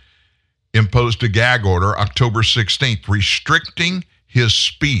D.C. imposed a gag order October 16th, restricting his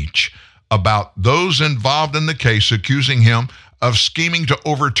speech about those involved in the case, accusing him of scheming to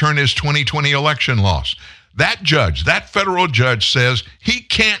overturn his 2020 election loss. That federal judge says he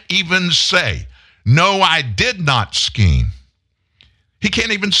can't even say, no, I did not scheme. He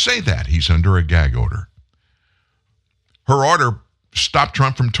can't even say that. He's under a gag order. Her order stopped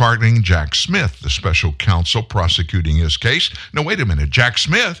Trump from targeting Jack Smith, the special counsel prosecuting his case. Now, wait a minute. Jack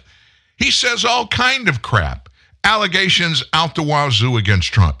Smith, he says all kind of crap. Allegations out the wazoo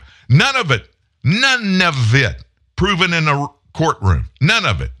against Trump. None of it proven in a courtroom. None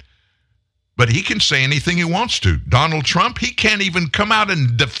of it. But he can say anything he wants to. Donald Trump, he can't even come out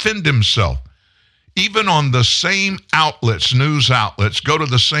and defend himself. Even on the same outlets, news outlets, go to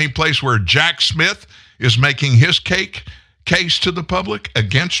the same place where Jack Smith is making his case to the public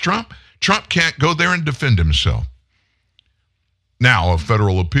against Trump. Trump can't go there and defend himself. Now, a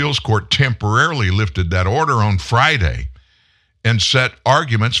federal appeals court temporarily lifted that order on Friday and set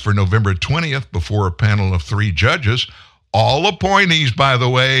arguments for November 20th before a panel of 3 judges, all appointees, by the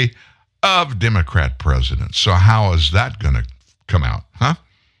way, of Democrat presidents. So how is that going to come out, huh?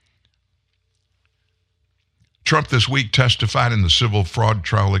 Trump this week testified in the civil fraud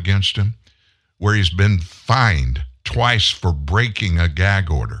trial against him, where he's been fined twice for breaking a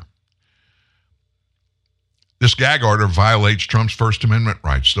gag order. This gag order violates Trump's First Amendment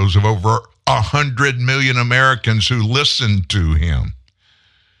rights, those of over 100 million Americans who listened to him.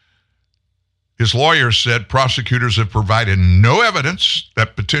 His lawyers said prosecutors have provided no evidence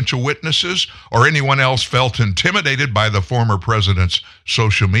that potential witnesses or anyone else felt intimidated by the former president's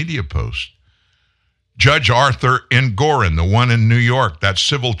social media post. Judge Arthur Engoron, the one in New York, that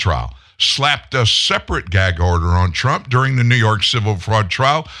civil trial, slapped a separate gag order on Trump during the New York civil fraud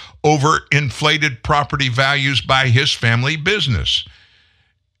trial over inflated property values by his family business.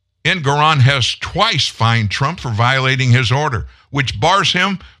 Engoron has twice fined Trump for violating his order, which bars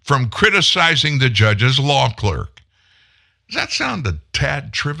him from criticizing the judge's law clerk. Does that sound a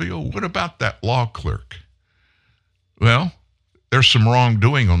tad trivial? What about that law clerk? Well, there's some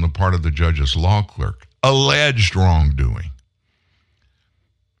wrongdoing on the part of the judge's law clerk, alleged wrongdoing.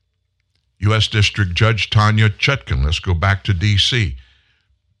 U.S. District Judge Tanya Chutkan, let's go back to D.C.,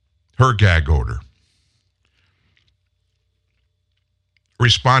 her gag order.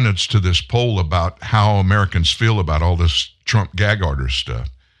 Respondents to this poll about how Americans feel about all this Trump gag order stuff,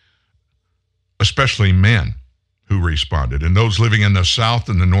 especially men who responded, and those living in the South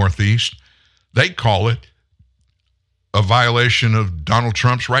and the Northeast, they call it a violation of Donald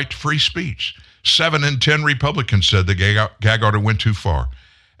Trump's right to free speech. 7 in 10 Republicans said the gag order went too far,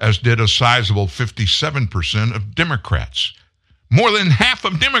 as did a sizable 57% of Democrats. More than half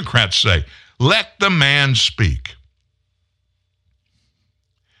of Democrats say, let the man speak.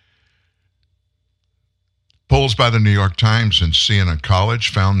 Polls by the New York Times and Siena College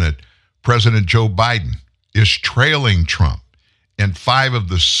found that President Joe Biden is trailing Trump in 5 of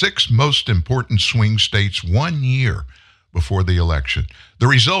the 6 most important swing states 1 year before the election. The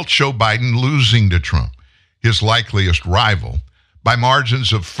results show Biden losing to Trump, his likeliest rival, by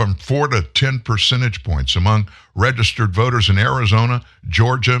margins of from 4 to 10 percentage points among registered voters in Arizona,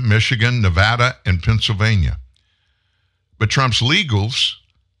 Georgia, Michigan, Nevada, and Pennsylvania. But Trump's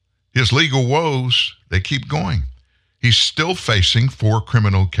his legal woes, they keep going. He's still facing 4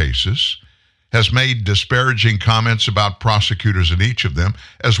 criminal cases, has made disparaging comments about prosecutors in each of them,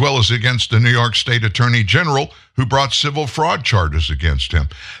 as well as against the New York State Attorney General, who brought civil fraud charges against him.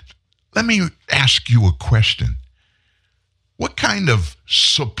 Let me ask you a question. What kind of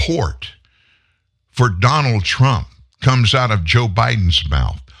support for Donald Trump comes out of Joe Biden's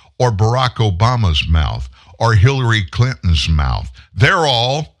mouth, or Barack Obama's mouth, or Hillary Clinton's mouth? They're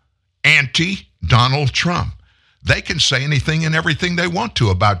all anti-Donald Trump. They can say anything and everything they want to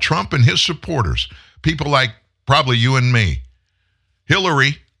about Trump and his supporters. People like probably you and me.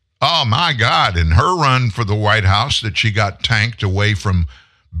 Hillary, oh my God, in her run for the White House that she got tanked away from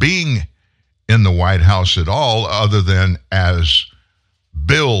being in the White House at all, other than as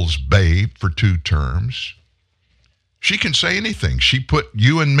Bill's babe for 2 terms. She can say anything. She put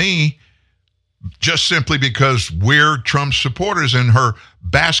you and me, just simply because we're Trump supporters, in her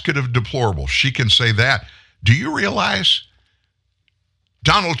basket of deplorables. She can say that. Do you realize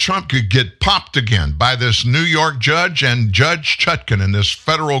Donald Trump could get popped again by this New York judge and Judge Chutkan in this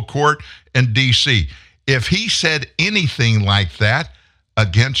federal court in D.C. if he said anything like that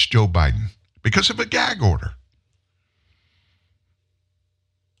against Joe Biden because of a gag order?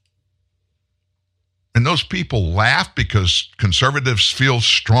 And those people laugh because conservatives feel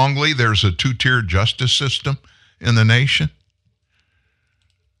strongly there's a 2-tier justice system in the nation.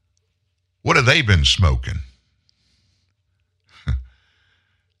 What have they been smoking?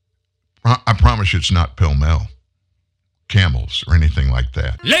 I promise you it's not Pall Mall, Camels, or anything like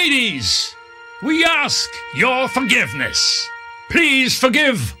that. Ladies, we ask your forgiveness. Please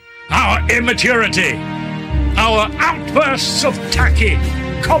forgive our immaturity, our outbursts of tacky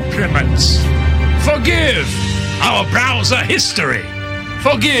compliments. Forgive our browser history.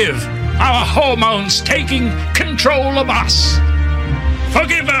 Forgive our hormones taking control of us.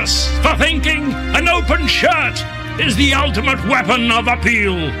 Forgive us for thinking an open shirt is the ultimate weapon of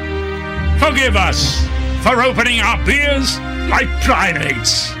appeal. Forgive us for opening our beers like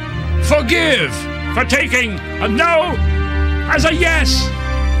primates. Forgive for taking a no as a yes.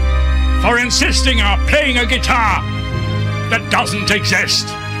 For insisting on playing a guitar that doesn't exist.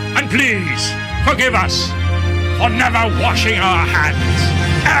 And please forgive us for never washing our hands.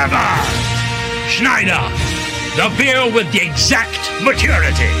 Ever. Schneider, the beer with the exact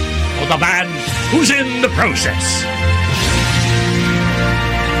maturity for the man who's in the process.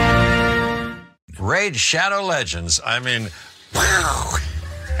 Raid Shadow Legends. I mean, wow.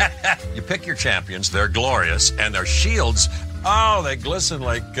 You pick your champions. They're glorious. And their shields, oh, they glisten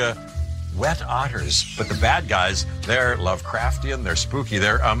like wet otters. But the bad guys, they're Lovecraftian. They're spooky.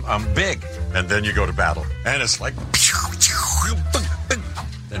 They're big. And then you go to battle. And it's like...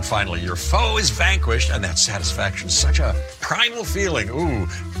 Then finally, your foe is vanquished. And that satisfaction is such a primal feeling. Ooh.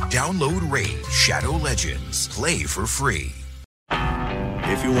 Download Raid Shadow Legends. Play for free.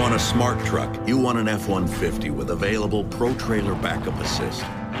 If you want a smart truck, you want an F-150 with available Pro-Trailer Backup Assist.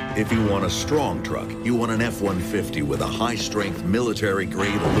 If you want a strong truck, you want an F-150 with a high-strength,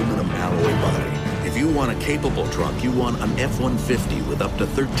 military-grade aluminum alloy body. If you want a capable truck, you want an F-150 with up to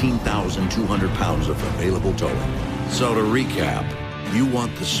 13,200 pounds of available towing. So to recap, you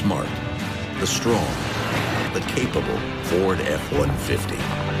want the smart, the strong, the capable Ford F-150.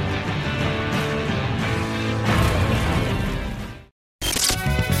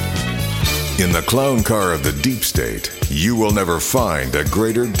 In the clown car of the deep state, you will never find a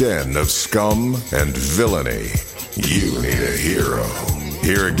greater den of scum and villainy. You need a hero.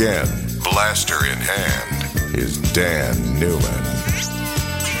 Here again, blaster in hand, is Dan Newman.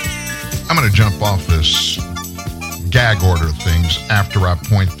 I'm going to jump off this gag order things after I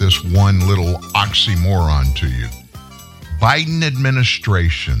point this one little oxymoron to you. Biden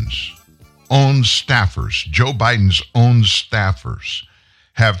administration's own staffers, Joe Biden's own staffers,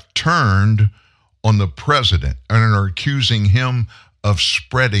 have turned on the president and are accusing him of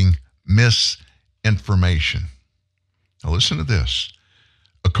spreading misinformation. Now listen to this.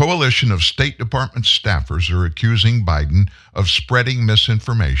 A coalition of State Department staffers are accusing Biden of spreading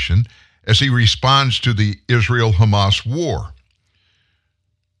misinformation as he responds to the Israel-Hamas war.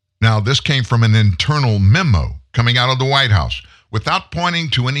 Now, this came from an internal memo coming out of the White House. Without pointing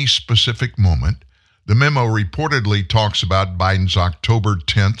to any specific moment, the memo reportedly talks about Biden's October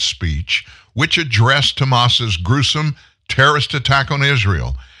 10th speech, which addressed Hamas's gruesome terrorist attack on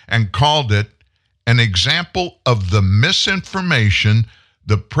Israel and called it an example of the misinformation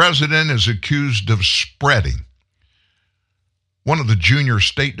the president is accused of spreading. One of the junior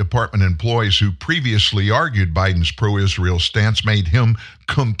State Department employees who previously argued Biden's pro-Israel stance made him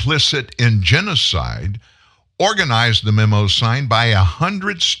complicit in genocide, organized the memo signed by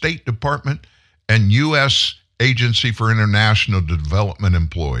 100 State Department and U.S. Agency for International Development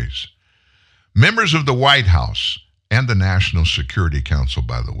employees. Members of the White House and the National Security Council,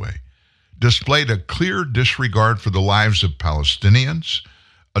 by the way, displayed a clear disregard for the lives of Palestinians,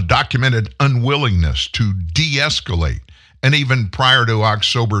 a documented unwillingness to de-escalate, and even prior to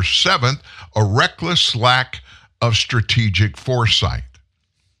October 7th, a reckless lack of strategic foresight.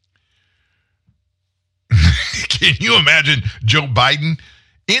 Can you imagine Joe Biden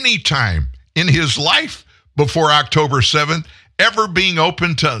anytime in his life before October 7th ever being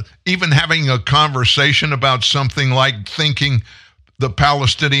open to even having a conversation about something like thinking the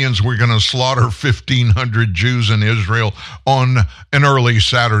Palestinians were going to slaughter 1,500 Jews in Israel on an early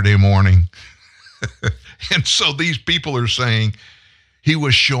Saturday morning? And so these people are saying he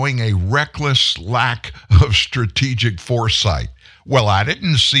was showing a reckless lack of strategic foresight. Well, I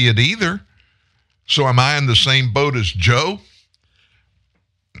didn't see it either. So am I in the same boat as Joe?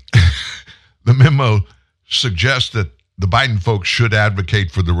 The memo suggests that the Biden folks should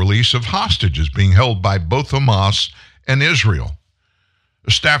advocate for the release of hostages being held by both Hamas and Israel.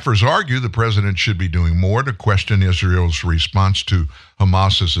 The staffers argue the president should be doing more to question Israel's response to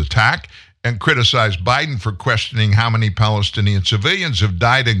Hamas's attack and criticize Biden for questioning how many Palestinian civilians have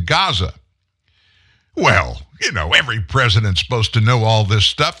died in Gaza. Well, every president's supposed to know all this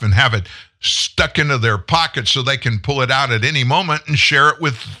stuff and have it stuck into their pocket so they can pull it out at any moment and share it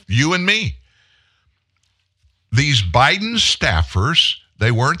with you and me. These Biden staffers,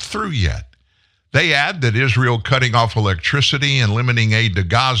 they weren't through yet. They add that Israel cutting off electricity and limiting aid to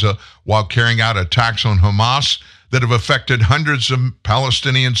Gaza while carrying out attacks on Hamas that have affected hundreds of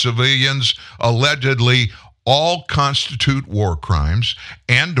Palestinian civilians allegedly all constitute war crimes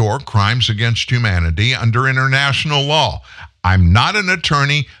and or crimes against humanity under international law. I'm not an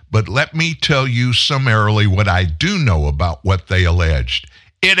attorney, but let me tell you summarily what I do know about what they alleged.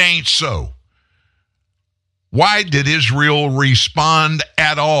 It ain't so. Why did Israel respond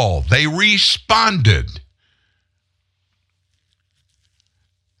at all? They responded.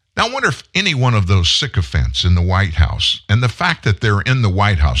 Now, I wonder if any one of those sycophants in the White House, and the fact that they're in the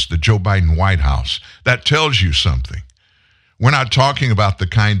White House, the Joe Biden White House, that tells you something. We're not talking about the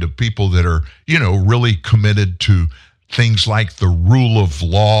kind of people that are, really committed to things like the rule of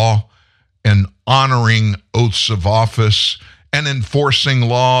law and honoring oaths of office and enforcing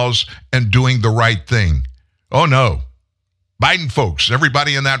laws and doing the right thing. Oh, no. Biden folks,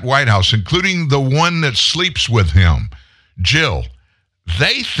 everybody in that White House, including the one that sleeps with him, Jill,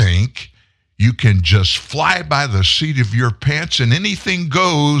 they think you can just fly by the seat of your pants and anything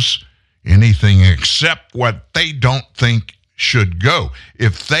goes, anything except what they don't think should go.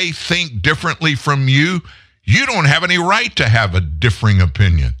 If they think differently from you, you don't have any right to have a differing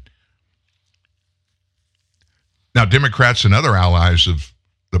opinion. Now, Democrats and other allies of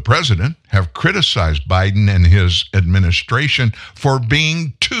the president have criticized Biden and his administration for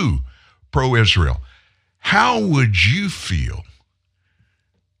being too pro-Israel. How would you feel?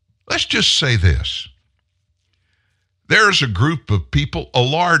 Let's just say this. There's a group of people, a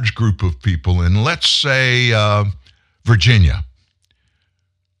large group of people in, let's say, Virginia,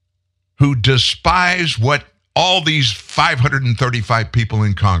 who despise what all these 535 people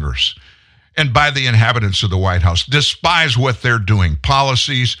in Congress and by the inhabitants of the White House despise what they're doing,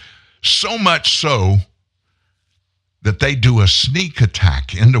 policies, so much so that they do a sneak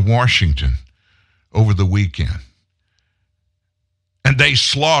attack into Washington over the weekend. And they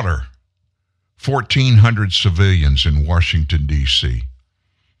slaughter 1,400 civilians in Washington, D.C.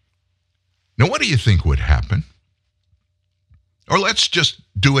 Now, what do you think would happen? Or let's just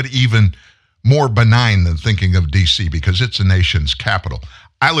do it even more benign than thinking of D.C. because it's a nation's capital.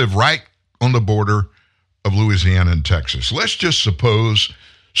 I live right on the border of Louisiana and Texas. Let's just suppose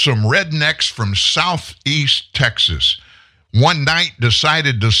some rednecks from southeast Texas one night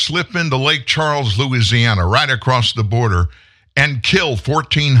decided to slip into Lake Charles, Louisiana, right across the border, and kill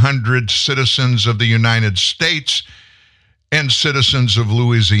 1,400 citizens of the United States and citizens of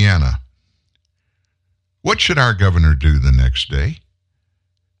Louisiana. What should our governor do the next day?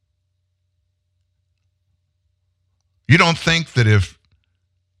 You don't think that if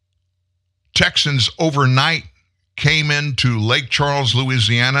Texans overnight came into Lake Charles,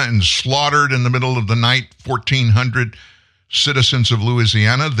 Louisiana, and slaughtered in the middle of the night 1,400 citizens of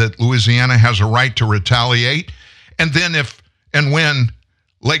Louisiana, that Louisiana has a right to retaliate? And then if and when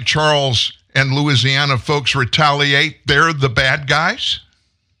Lake Charles and Louisiana folks retaliate, they're the bad guys?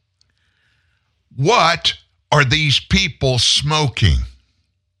 What are these people smoking?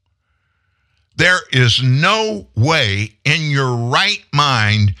 There is no way in your right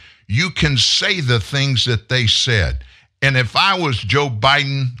mind you can say the things that they said. And if I was Joe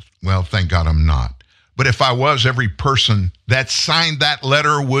Biden, well, thank God I'm not. But if I was, every person that signed that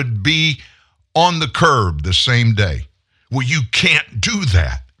letter would be on the curb the same day. Well, you can't do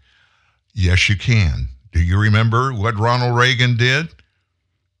that. Yes, you can. Do you remember what Ronald Reagan did?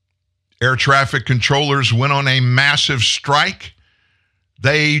 Air traffic controllers went on a massive strike.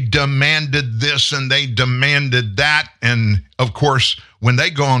 They demanded this and they demanded that. And of course, when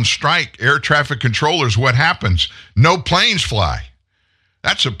they go on strike, air traffic controllers, what happens? No planes fly.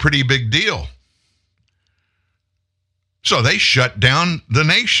 That's a pretty big deal. So they shut down the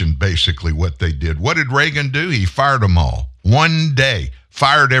nation, basically, what they did. What did Reagan do? He fired them all. One day,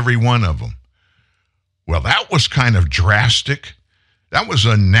 fired every one of them. Well, that was kind of drastic. That was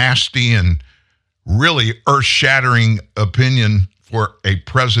a nasty and really earth-shattering opinion for a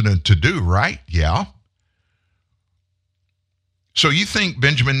president to do, right? Yeah. So you think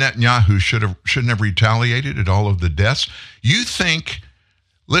Benjamin Netanyahu shouldn't have retaliated at all of the deaths? You think,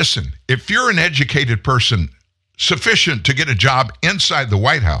 listen, if you're an educated person sufficient to get a job inside the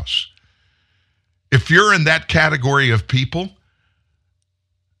White House, if you're in that category of people,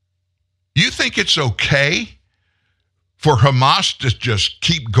 you think it's okay for Hamas to just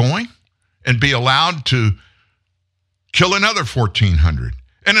keep going and be allowed to kill another 1,400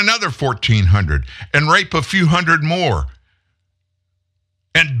 and another 1,400 and rape a few hundred more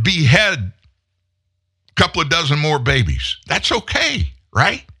and behead a couple of dozen more babies? That's okay,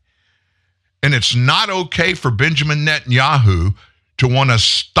 right? And it's not okay for Benjamin Netanyahu to want to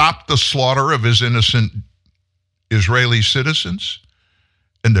stop the slaughter of his innocent Israeli citizens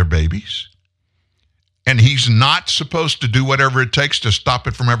and their babies. And he's not supposed to do whatever it takes to stop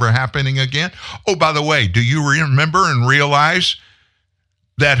it from ever happening again. Oh, by the way, do you remember and realize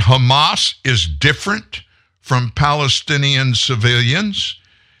that Hamas is different from Palestinian civilians?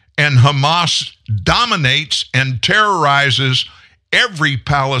 And Hamas dominates and terrorizes every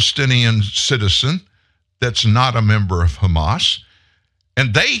Palestinian citizen that's not a member of Hamas.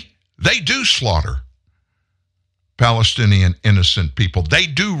 And they do slaughter Palestinian innocent people. They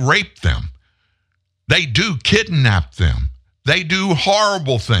do rape them. They do kidnap them. They do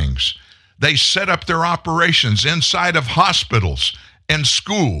horrible things. They set up their operations inside of hospitals and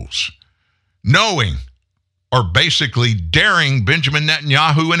schools, knowing or basically daring Benjamin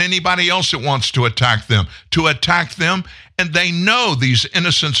Netanyahu and anybody else that wants to attack them, and they know these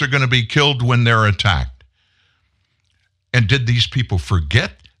innocents are going to be killed when they're attacked. And did these people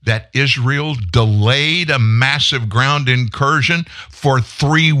forget that Israel delayed a massive ground incursion for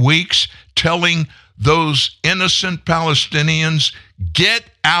 3 weeks, telling those innocent Palestinians, get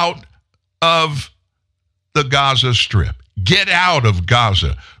out of the Gaza Strip. Get out of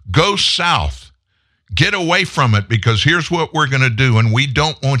Gaza. Go south. Get away from it, because here's what we're going to do, and we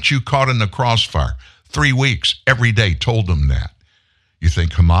don't want you caught in the crossfire. 3 weeks, every day, told them that. You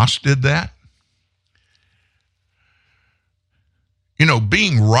think Hamas did that? You know,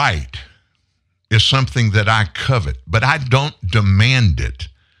 being right is something that I covet, but I don't demand it.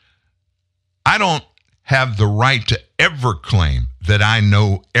 I don't have the right to ever claim that I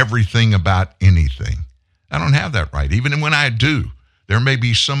know everything about anything. I don't have that right. Even when I do, there may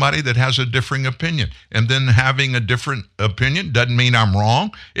be somebody that has a differing opinion. And then having a different opinion doesn't mean I'm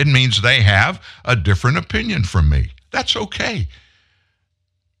wrong. It means they have a different opinion from me. That's okay.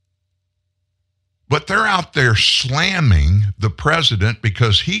 But they're out there slamming the president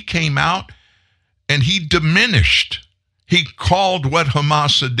because he came out and he diminished. He called what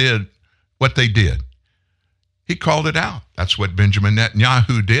Hamas did, what they did. He called it out. That's what Benjamin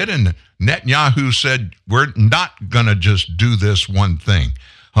Netanyahu did. And Netanyahu said, we're not going to just do this one thing.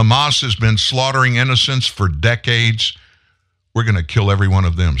 Hamas has been slaughtering innocents for decades. We're going to kill every one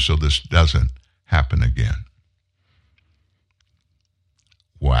of them so this doesn't happen again.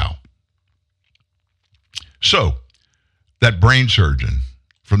 Wow. So, that brain surgeon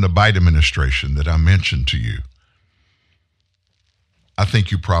from the Biden administration that I mentioned to you, I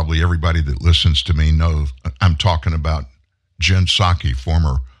think you probably, everybody that listens to me knows I'm talking about Jen Psaki,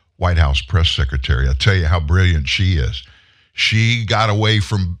 former White House press secretary. I tell you how brilliant she is. She got away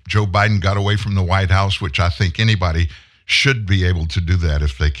from, Joe Biden got away from the White House, which I think anybody should be able to do that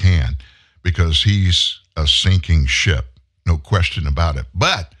if they can, because he's a sinking ship, no question about it.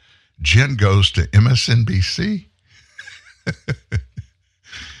 But Jen goes to MSNBC.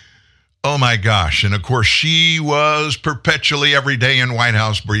 Oh my gosh. And of course, she was perpetually every day in White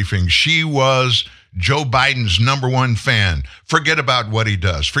House briefings. She was Joe Biden's number one fan. Forget about what he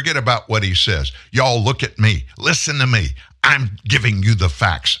does. Forget about what he says. Y'all look at me. Listen to me. I'm giving you the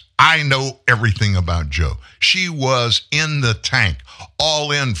facts. I know everything about Joe. She was in the tank,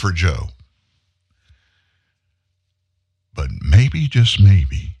 all in for Joe. But maybe, just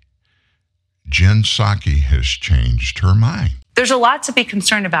maybe, Jen Psaki has changed her mind. There's a lot to be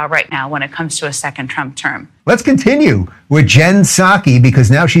concerned about right now when it comes to a second Trump term. Let's continue with Jen Psaki, because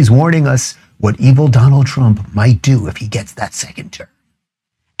now she's warning us what evil Donald Trump might do if he gets that second term.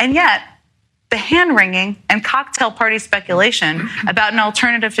 And yet, the hand-wringing and cocktail party speculation about an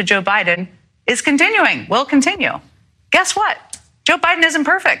alternative to Joe Biden is continuing, will continue. Guess what? Joe Biden isn't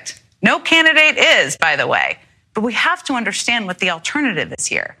perfect. No candidate is, by the way. But we have to understand what the alternative is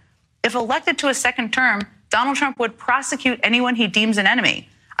here. If elected to a second term, Donald Trump would prosecute anyone he deems an enemy,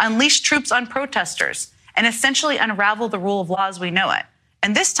 unleash troops on protesters, and essentially unravel the rule of law as we know it.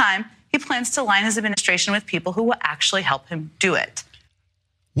 And this time, he plans to line his administration with people who will actually help him do it.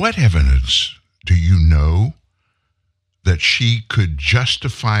 What evidence do you know that she could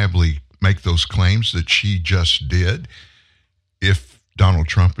justifiably make those claims that she just did if Donald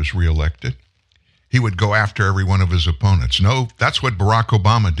Trump is reelected? He would go after every one of his opponents. No, that's what Barack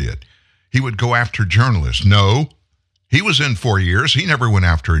Obama did. He would go after journalists. No, he was in 4 years. He never went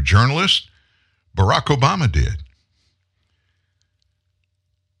after a journalist. Barack Obama did.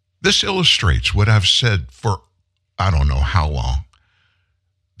 This illustrates what I've said for I don't know how long.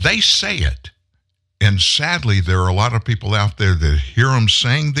 They say it. And sadly, there are a lot of people out there that hear them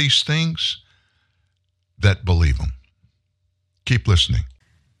saying these things that believe them. Keep listening.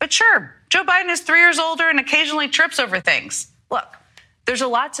 But sure, Joe Biden is 3 years older and occasionally trips over things. Look, there's a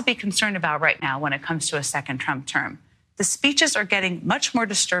lot to be concerned about right now when it comes to a second Trump term. The speeches are getting much more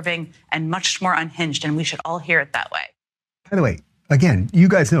disturbing and much more unhinged, and we should all hear it that way. By the way, again, you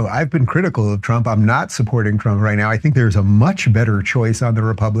guys know I've been critical of Trump. I'm not supporting Trump right now. I think there's a much better choice on the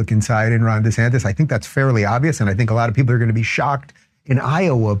Republican side in Ron DeSantis. I think that's fairly obvious, and I think a lot of people are going to be shocked in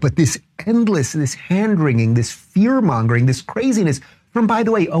Iowa. But this endless, this hand-wringing, this fear-mongering, this craziness from, by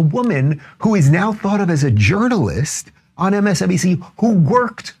the way, a woman who is now thought of as a journalist on MSNBC who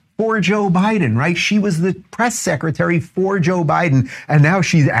worked for Joe Biden, right? She was the press secretary for Joe Biden, and now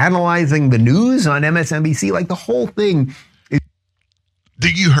she's analyzing the news on MSNBC. Like, the whole thing.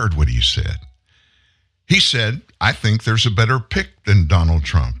 You heard what he said. He said, I think there's a better pick than Donald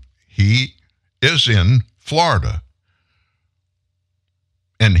Trump. He is in Florida,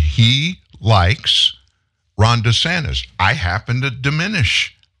 and he likes Ron DeSantis. I happen to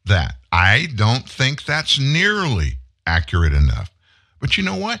diminish that. I don't think that's nearly accurate enough. But you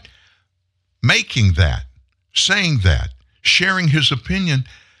know what? Making that, saying that, sharing his opinion,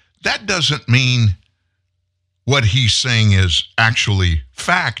 that doesn't mean what he's saying is actually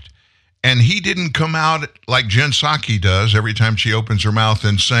fact. And he didn't come out like Jen Psaki does every time she opens her mouth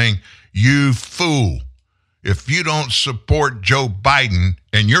and saying, you fool. If you don't support Joe Biden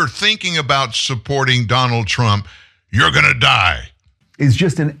and you're thinking about supporting Donald Trump, you're going to die. It's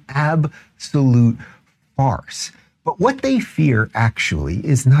just an absolute farce. But what they fear, actually,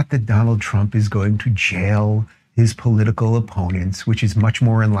 is not that Donald Trump is going to jail his political opponents, which is much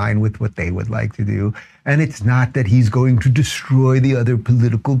more in line with what they would like to do. And it's not that he's going to destroy the other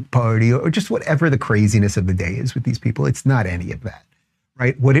political party or just whatever the craziness of the day is with these people. It's not any of that,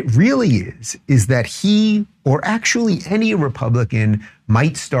 right? What it really is that he, or actually any Republican,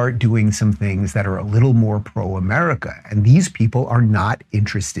 might start doing some things that are a little more pro-America. And these people are not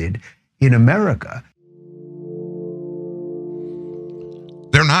interested in America.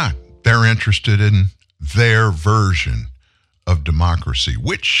 They're not. They're interested in their version of democracy,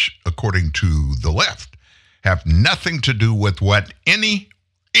 which, according to the left, have nothing to do with what any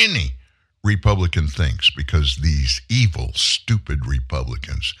Republican thinks, because these evil, stupid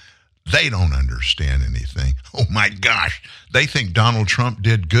Republicans, they don't understand anything. Oh my gosh, they think Donald Trump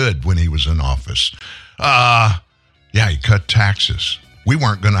did good when he was in office. Yeah, he cut taxes. We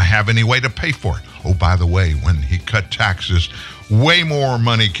weren't going to have any way to pay for it. Oh, by the way, when he cut taxes, way more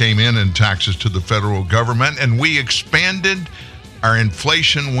money came in taxes to the federal government, and we expanded. Our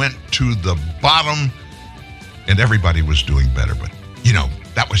inflation went to the bottom, and everybody was doing better. But, you know,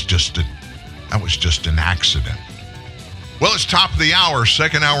 that was just an accident. Well, it's top of the hour,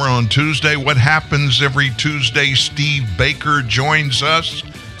 second hour on Tuesday. What happens every Tuesday? Steve Baker joins us.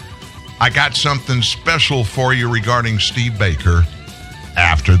 I got something special for you regarding Steve Baker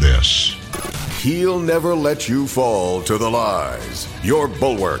after this. He'll never let you fall to the lies. Your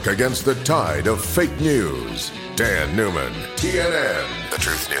bulwark against the tide of fake news. Dan Newman, TNN, the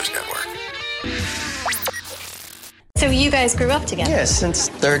Truth News Network. So you guys grew up together? Yeah, since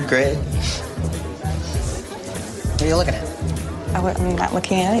third grade. What are you looking at? I'm not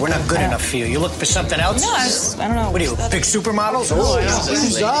looking at it. We're not good enough for you. You looking for something else? No, I don't know. What are you, big supermodels? Oh,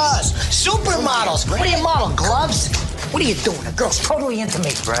 Jesus. Supermodels. What do you model, gloves? What are you doing? The girl's totally into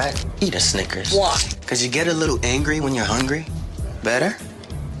me. Brad, eat a Snickers. Why? Because you get a little angry when you're hungry. Better?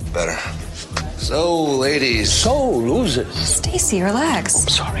 Better. So, ladies. So, losers. Stacy, relax. I'm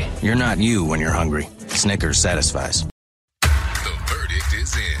sorry. You're not you when you're hungry. Snickers satisfies. The verdict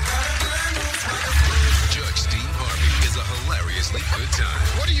is in. Judge Steve Harvey is a hilariously good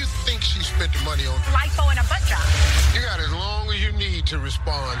time. What do you think she spent the money on? Lipo and a butt job. You got as long as you need to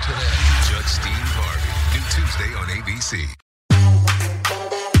respond to that. Judge Steve Harvey. New Tuesday on ABC.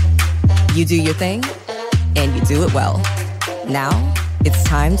 You do your thing, and you do it well. Now, it's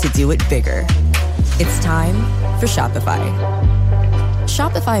time to do it bigger. It's time for Shopify.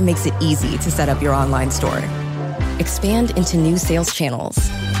 Shopify makes it easy to set up your online store, expand into new sales channels,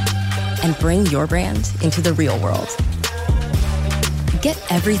 and bring your brand into the real world. Get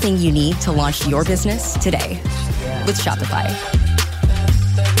everything you need to launch your business today with Shopify.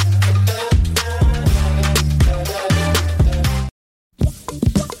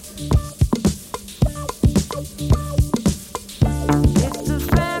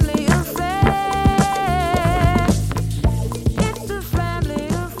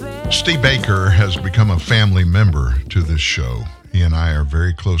 Steve Baker has become a family member to this show. He and I are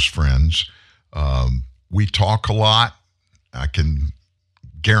very close friends. We talk a lot. I can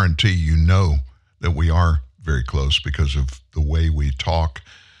guarantee you know that we are very close because of the way we talk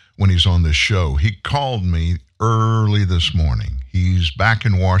when he's on this show. He called me early this morning. He's back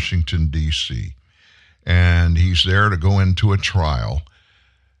in Washington, D.C., and he's there to go into a trial.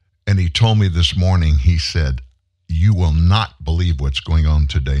 And he told me this morning, he said, "You will not believe what's going on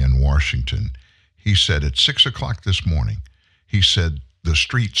today in Washington." He said at 6 o'clock this morning, he said, the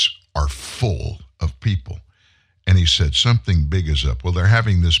streets are full of people. And he said, something big is up. Well, they're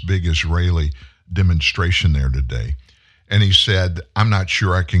having this big Israeli demonstration there today. And he said, I'm not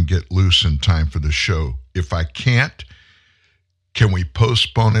sure I can get loose in time for the show. If I can't, can we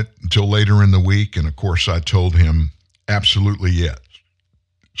postpone it until later in the week? And of course, I told him, absolutely yes.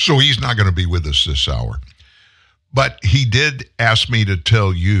 So he's not going to be with us this hour. But he did ask me to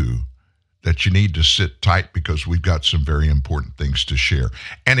tell you that you need to sit tight because we've got some very important things to share.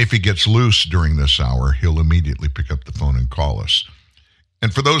 And if he gets loose during this hour, he'll immediately pick up the phone and call us.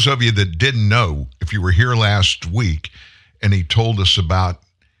 And for those of you that didn't know, if you were here last week and he told us about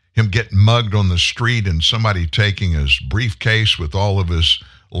him getting mugged on the street and somebody taking his briefcase with all of his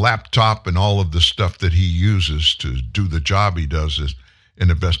laptop and all of the stuff that he uses to do the job he does as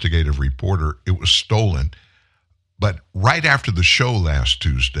an investigative reporter, it was stolen. But right after the show last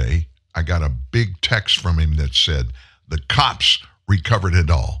Tuesday, I got a big text from him that said, the cops recovered it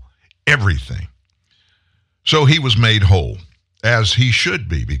all, everything. So he was made whole, as he should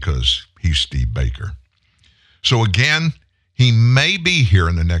be because he's Steve Baker. So again, he may be here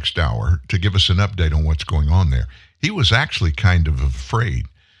in the next hour to give us an update on what's going on there. He was actually kind of afraid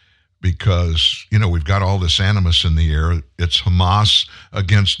because, you know, we've got all this animus in the air. It's Hamas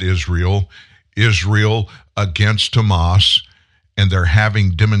against Israel, Israel against Hamas, and they're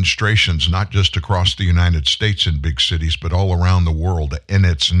having demonstrations not just across the United States in big cities, but all around the world, and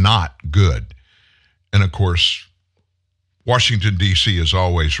it's not good. And of course, Washington, D.C. is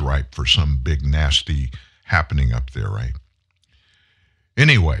always ripe for some big, nasty happening up there, right?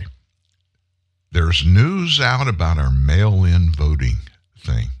 Anyway, there's news out about our mail-in voting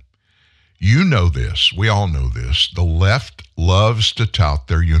thing. You know this. We all know this. The left loves to tout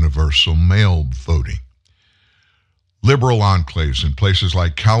their universal mail voting. Liberal enclaves in places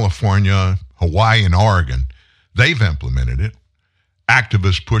like California, Hawaii, and Oregon, they've implemented it.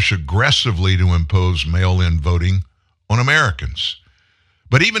 Activists push aggressively to impose mail-in voting on Americans.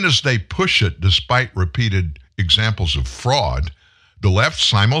 But even as they push it, despite repeated examples of fraud, the left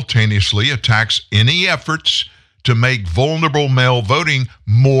simultaneously attacks any efforts to make vulnerable mail voting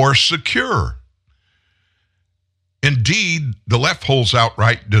more secure. Indeed, the left holds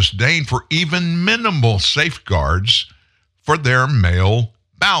outright disdain for even minimal safeguards for their mail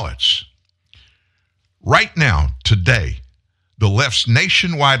ballots. Right now, today, the left's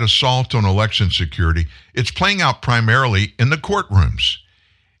nationwide assault on election security, it's playing out primarily in the courtrooms.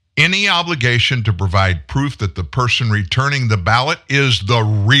 Any obligation to provide proof that the person returning the ballot is the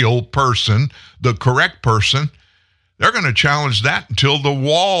real person, the correct person, they're going to challenge that until the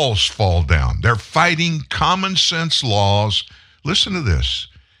walls fall down. They're fighting common sense laws. Listen to this.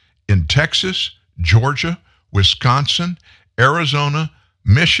 In Texas, Georgia, Wisconsin, Arizona,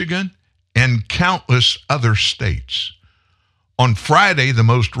 Michigan, and countless other states, On Friday, the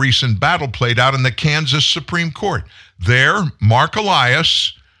most recent battle played out in the Kansas Supreme Court. There, Mark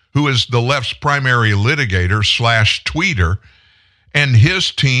Elias, who is the left's primary litigator / tweeter, and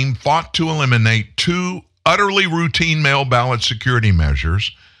his team fought to eliminate 2 utterly routine mail ballot security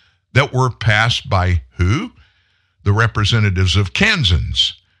measures that were passed by who? The representatives of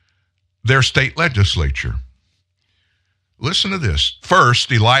Kansans, their state legislature. Listen to this.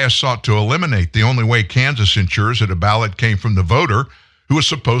 First, Elias sought to eliminate the only way Kansas ensures that a ballot came from the voter who was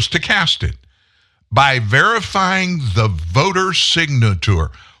supposed to cast it, by verifying the voter's signature.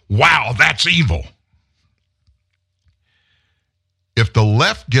 Wow, that's evil. If the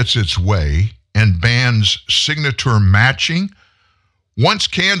left gets its way and bans signature matching, once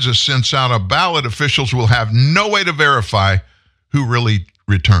Kansas sends out a ballot, officials will have no way to verify who really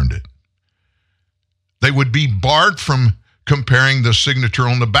returned it. They would be barred from comparing the signature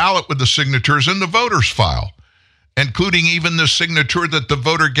on the ballot with the signatures in the voter's file, including even the signature that the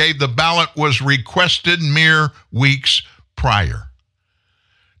voter gave the ballot was requested mere weeks prior.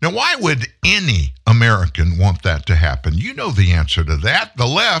 Now, why would any American want that to happen? You know the answer to that. The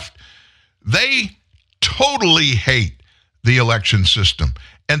left, they totally hate the election system,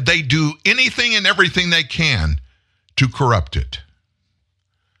 and they do anything and everything they can to corrupt it.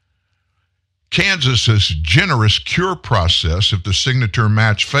 Kansas's generous cure process, if the signature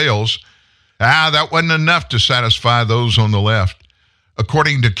match fails, that wasn't enough to satisfy those on the left.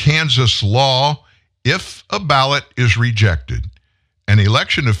 According to Kansas law, if a ballot is rejected, an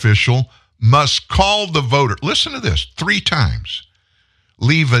election official must call the voter, listen to this, 3 times,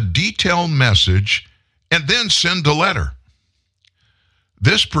 leave a detailed message, and then send a letter.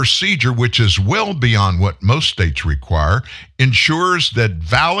 This procedure, which is well beyond what most states require, ensures that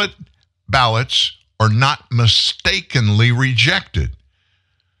ballots are not mistakenly rejected.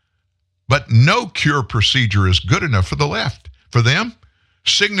 But no cure procedure is good enough for the left. For them,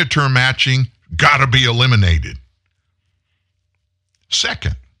 signature matching got to be eliminated.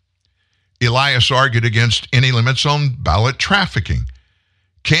 Second, Elias argued against any limits on ballot trafficking.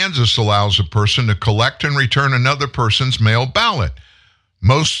 Kansas allows a person to collect and return another person's mail ballot.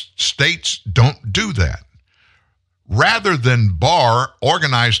 Most states don't do that. Rather than bar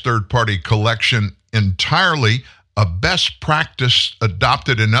organized third-party collection entirely, a best practice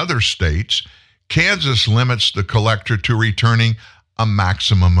adopted in other states, Kansas limits the collector to returning a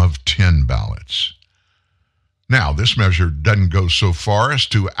maximum of 10 ballots. Now, this measure doesn't go so far as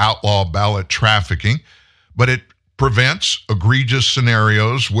to outlaw ballot trafficking, but it prevents egregious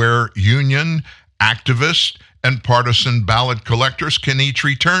scenarios where union, activist, and partisan ballot collectors can each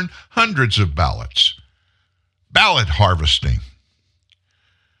return hundreds of ballots. Ballot harvesting.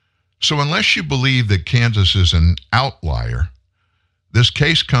 So unless you believe that Kansas is an outlier, this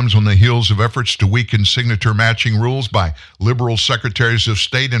case comes on the heels of efforts to weaken signature matching rules by liberal secretaries of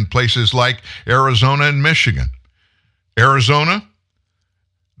state in places like Arizona and Michigan. Arizona,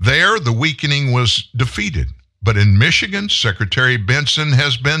 there the weakening was defeated. But in Michigan, Secretary Benson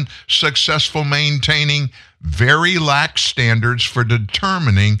has been successful maintaining very lax standards for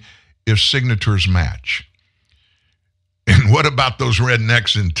determining if signatures match. And what about those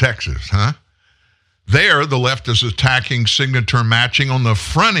rednecks in Texas, huh? There, the left is attacking signature matching on the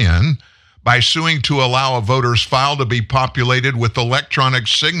front end by suing to allow a voter's file to be populated with electronic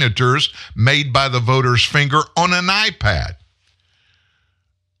signatures made by the voter's finger on an iPad.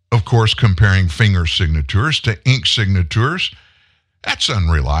 Of course, comparing finger signatures to ink signatures, that's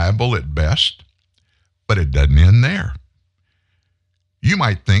unreliable at best, but it doesn't end there. You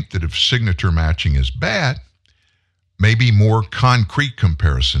might think that if signature matching is bad, maybe more concrete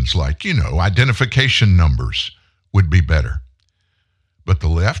comparisons like, identification numbers would be better. But the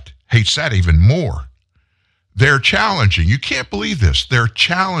left hates that even more. They're challenging, you can't believe this, they're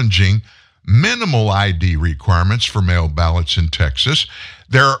challenging minimal ID requirements for mail ballots in Texas.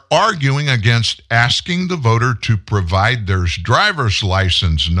 They're arguing against asking the voter to provide their driver's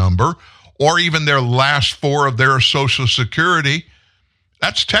license number or even their last 4 of their Social Security.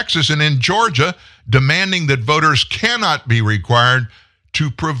 That's Texas. And in Georgia, demanding that voters cannot be required to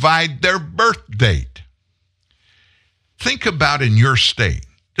provide their birth date. Think about in your state,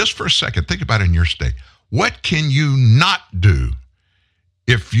 just for a second, think about in your state. What can you not do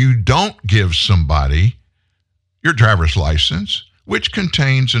if you don't give somebody your driver's license, which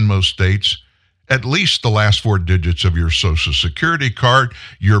contains in most states at least the last 4 digits of your Social Security card,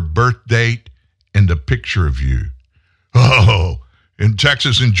 your birth date, and a picture of you? Oh, in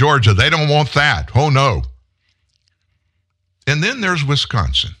Texas and Georgia, they don't want that. Oh, no. And then there's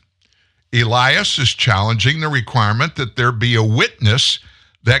Wisconsin. Elias is challenging the requirement that there be a witness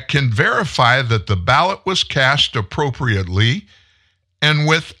that can verify that the ballot was cast appropriately and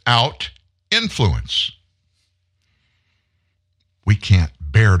without influence. We can't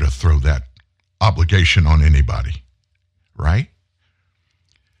bear to throw that obligation on anybody, right?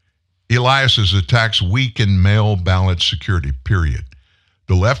 Elias's attacks weaken mail ballot security, period.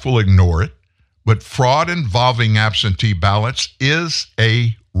 The left will ignore it, but fraud involving absentee ballots is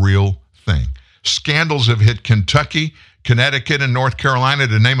a real thing. Scandals have hit Kentucky, Connecticut, and North Carolina,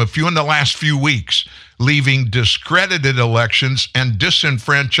 to name a few, in the last few weeks, leaving discredited elections and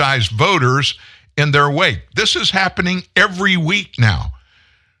disenfranchised voters in their wake. This is happening every week now.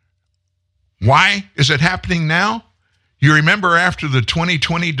 Why is it happening now? You remember after the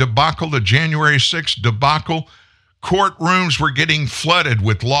 2020 debacle, the January 6th debacle, courtrooms were getting flooded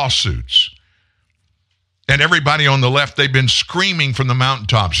with lawsuits. And everybody on the left, they've been screaming from the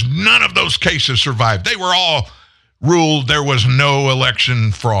mountaintops. None of those cases survived. They were all ruled there was no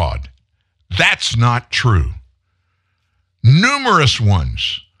election fraud. That's not true. Numerous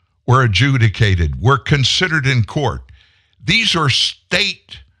ones were adjudicated, were considered in court. These are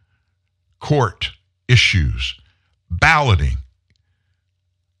state court issues. Balloting,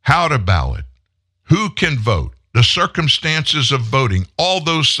 how to ballot, who can vote, the circumstances of voting, all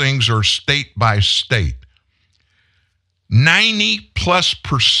those things are state by state.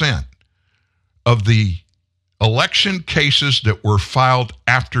 90+% of the election cases that were filed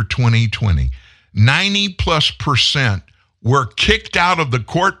after 2020, 90+% were kicked out of the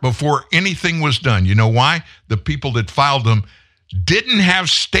court before anything was done. You know why? The people that filed them didn't have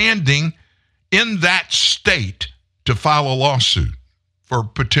standing in that state to file a lawsuit for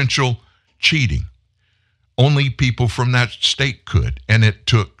potential cheating. Only people from that state could. And it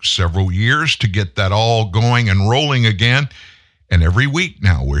took several years to get that all going and rolling again. And every week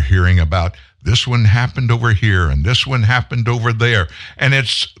now we're hearing about this one happened over here and this one happened over there. And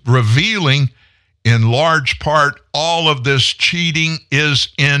it's revealing in large part all of this cheating is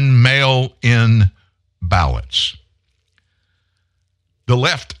in mail-in ballots. The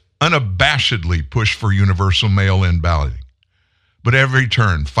left unabashedly pushed for universal mail-in balloting, but every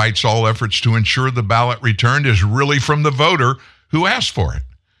turn fights all efforts to ensure the ballot returned is really from the voter who asked for it.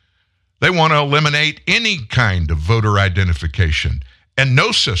 They want to eliminate any kind of voter identification and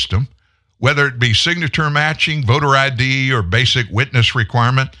no system, whether it be signature matching, voter ID, or basic witness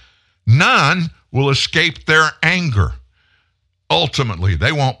requirement, none will escape their anger. Ultimately,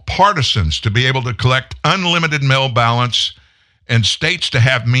 they want partisans to be able to collect unlimited mail ballots and states to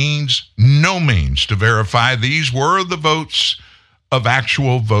have no means to verify these were the votes of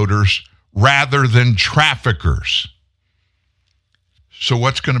actual voters rather than traffickers. So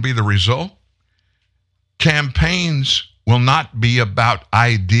what's going to be the result? Campaigns will not be about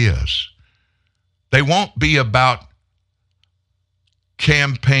ideas. They won't be about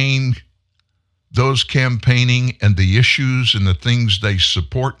those campaigning and the issues and the things they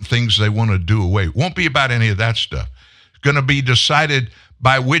support and things they want to do away. It won't be about any of that stuff. Going to be decided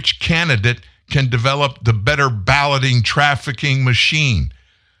by which candidate can develop the better balloting trafficking machine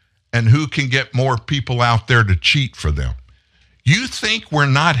and who can get more people out there to cheat for them. You think we're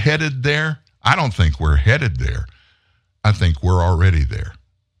not headed there? I don't think we're headed there. I think we're already there.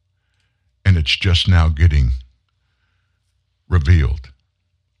 And it's just now getting revealed.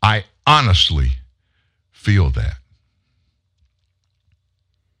 I honestly feel that.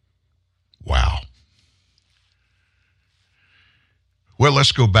 Wow. Well,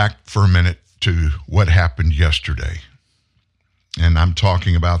 let's go back for a minute to what happened yesterday. And I'm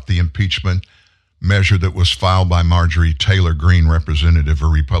talking about the impeachment measure that was filed by Marjorie Taylor Greene, representative, a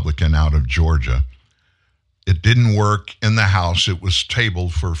Republican out of Georgia. It didn't work in the House. It was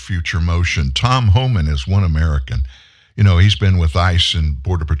tabled for future motion. Tom Homan is one American. You know, he's been with ICE and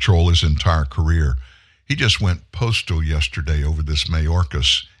Border Patrol his entire career. He just went postal yesterday over this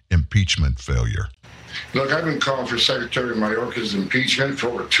Mayorkas impeachment failure. Look, I've been calling for Secretary Mayorkas' impeachment for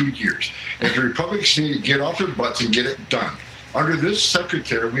over 2 years. If the Republicans need to get off their butts and get it done. Under this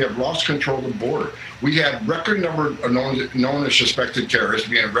secretary, we have lost control of the border. We have record number of known as suspected terrorists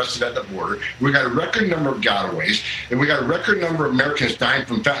being arrested at the border. We got a record number of gotaways, and we got a record number of Americans dying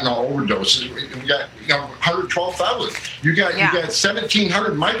from fentanyl overdoses. We got 112,000. You got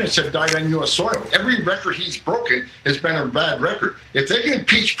 1,700 migrants have died on U.S. soil. Every record he's broken has been a bad record. If they can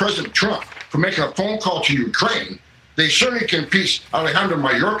impeach President Trump for making a phone call to Ukraine, they certainly can impeach Alejandro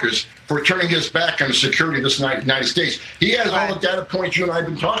Mayorkas for turning his back on the security of this United States. He has all the data points you and I have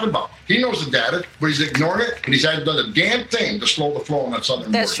been talking about. He knows the data, but he's ignoring it, and he's had done a damn thing to slow the flow on that southern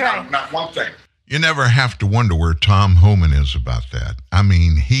border. That's right. Not one thing. You never have to wonder where Tom Homan is about that. I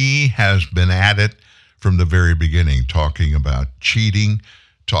mean, he has been at it from the very beginning, talking about cheating,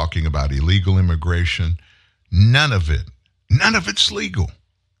 talking about illegal immigration. None of it's legal.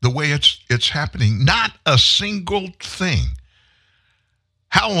 The way it's happening, not a single thing.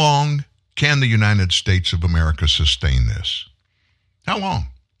 How long can the United States of America sustain this? How long?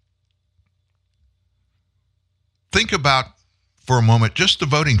 Think about, for a moment, just the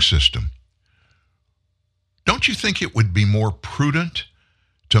voting system. Don't you think it would be more prudent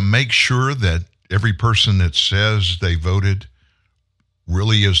to make sure that every person that says they voted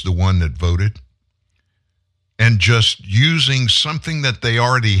really is the one that voted? And just using something that they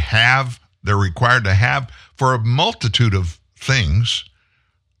already have, they're required to have for a multitude of things,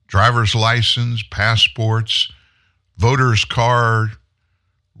 driver's license, passports, voter's card,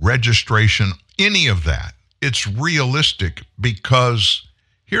 registration, any of that. It's realistic because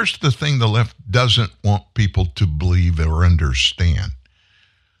here's the thing the left doesn't want people to believe or understand.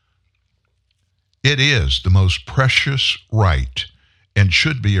 It is the most precious right and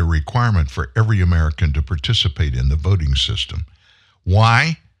should be a requirement for every American to participate in the voting system.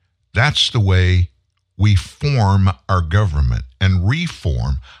 Why? That's the way we form our government and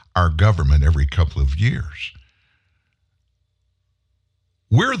reform our government every couple of years.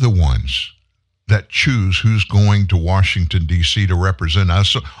 We're the ones that choose who's going to Washington, D.C. to represent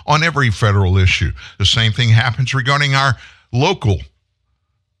us on every federal issue. The same thing happens regarding our local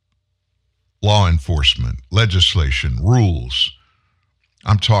law enforcement, legislation, rules.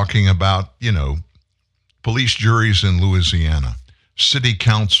 I'm talking about, police juries in Louisiana, city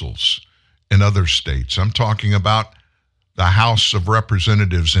councils in other states. I'm talking about the House of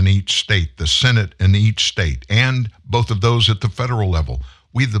Representatives in each state, the Senate in each state, and both of those at the federal level.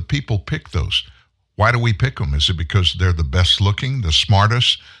 We, the people, pick those. Why do we pick them? Is it because they're the best looking, the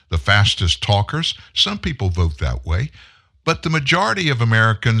smartest, the fastest talkers? Some people vote that way. But the majority of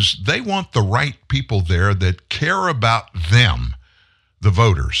Americans, they want the right people there that care about them, the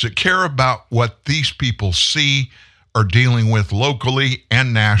voters, that care about what these people see are dealing with locally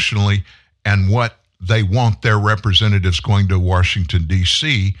and nationally and what they want their representatives going to Washington,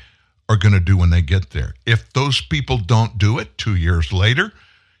 D.C. are going to do when they get there. If those people don't do it 2 years later,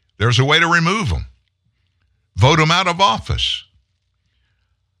 there's a way to remove them. Vote them out of office.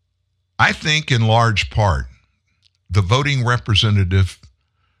 I think in large part, the voting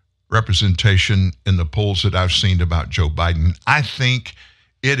representation in the polls that I've seen about Joe Biden, I think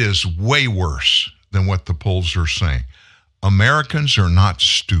it is way worse than what the polls are saying. Americans are not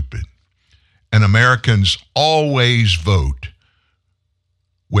stupid, and Americans always vote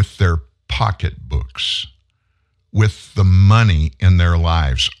with their pocketbooks, with the money in their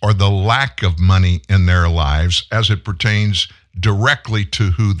lives, or the lack of money in their lives as it pertains directly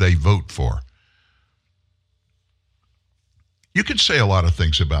to who they vote for. You can say a lot of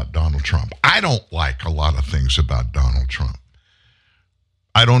things about Donald Trump. I don't like a lot of things about Donald Trump.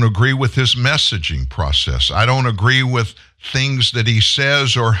 I don't agree with his messaging process. I don't agree with things that he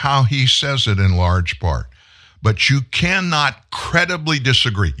says or how he says it in large part. But you cannot credibly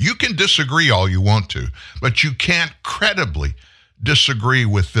disagree. You can disagree all you want to, but you can't credibly disagree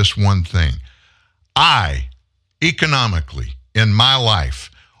with this one thing. I, economically, in my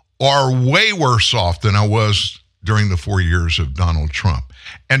life, are way worse off than I was during the 4 years of Donald Trump.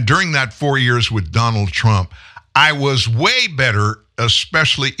 And during that 4 years with Donald Trump, I was way better,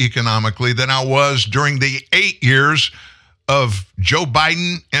 especially economically, than I was during the 8 years of Joe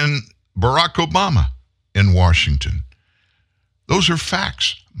Biden and Barack Obama in Washington. Those are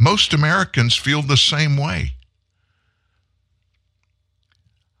facts. Most Americans feel the same way.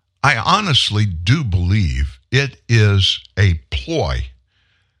 I honestly do believe it is a ploy.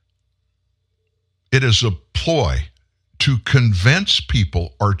 It is a ploy to convince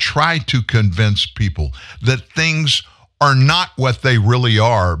people or try to convince people that things are not what they really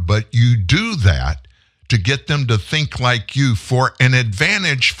are, but you do that to get them to think like you for an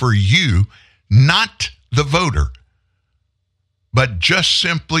advantage for you, not the voter, but just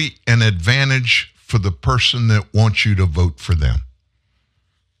simply an advantage for the person that wants you to vote for them.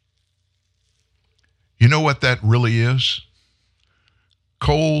 You know what that really is?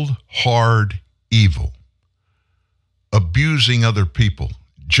 Cold, hard evil. Abusing other people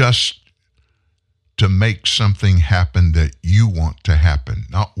just to make something happen that you want to happen,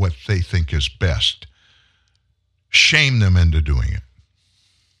 not what they think is best. Shame them into doing it.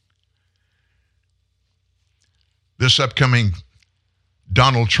 This upcoming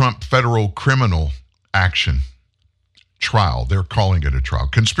Donald Trump federal criminal action trial, they're calling it a trial,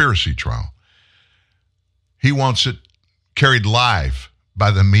 conspiracy trial. He wants it carried live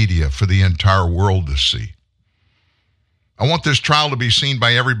by the media for the entire world to see. I want this trial to be seen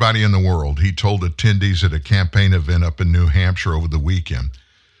by everybody in the world, he told attendees at a campaign event up in New Hampshire over the weekend.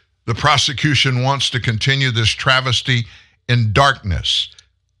 The prosecution wants to continue this travesty in darkness.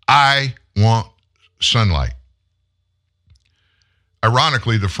 I want sunlight.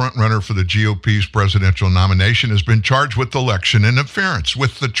 Ironically, the frontrunner for the GOP's presidential nomination has been charged with election interference,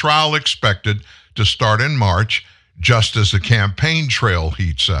 with the trial expected to start in March, just as the campaign trail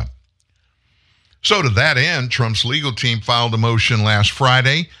heats up. So to that end, Trump's legal team filed a motion last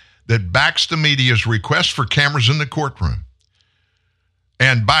Friday that backs the media's request for cameras in the courtroom.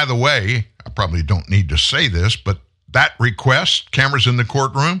 And by the way, I probably don't need to say this, but that request, cameras in the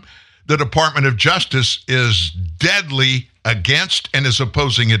courtroom, the Department of Justice is deadly against and is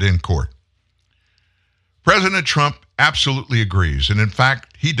opposing it in court. President Trump absolutely agrees, and in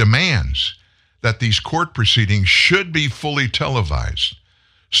fact, he demands that these court proceedings should be fully televised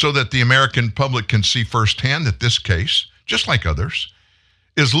so that the American public can see firsthand that this case, just like others,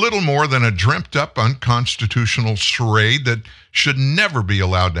 is little more than a dreamt-up unconstitutional charade that should never be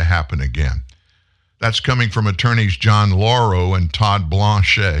allowed to happen again. That's coming from attorneys John Lauro and Todd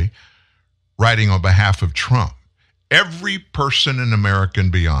Blanchet, writing on behalf of Trump. Every person in America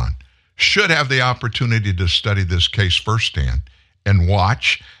and beyond should have the opportunity to study this case firsthand and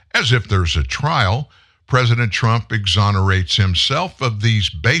watch, as if there's a trial, President Trump exonerates himself of these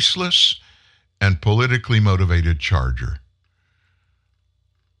baseless and politically motivated charges.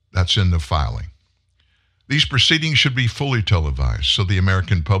 That's in the filing. These proceedings should be fully televised so the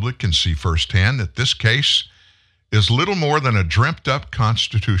American public can see firsthand that this case is little more than a dreamt-up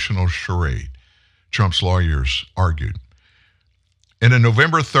constitutional charade, Trump's lawyers argued. In a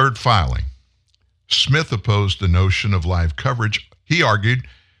November 3rd filing, Smith opposed the notion of live coverage. He argued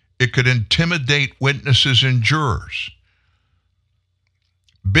it could intimidate witnesses and jurors.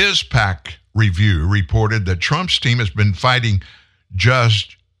 BizPac Review reported that Trump's team has been fighting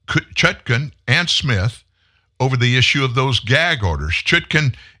Judge Chutkan and Smith over the issue of those gag orders.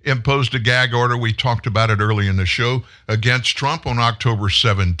 Chutkan imposed a gag order, we talked about it early in the show, against Trump on October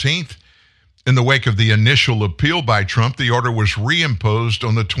 17th. In the wake of the initial appeal by Trump, the order was reimposed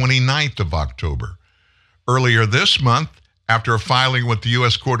on the 29th of October. Earlier this month, after a filing with the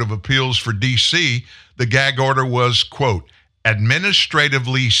U.S. Court of Appeals for D.C., the gag order was, quote,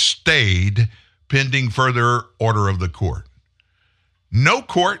 administratively stayed pending further order of the court. No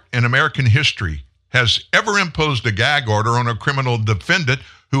court in American history has ever imposed a gag order on a criminal defendant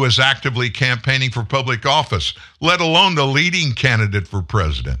who is actively campaigning for public office, let alone the leading candidate for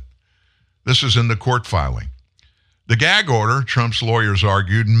president. This is in the court filing. The gag order, Trump's lawyers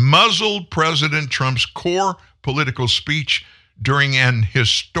argued, muzzled President Trump's core political speech during an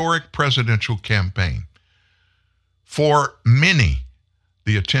historic presidential campaign. For many,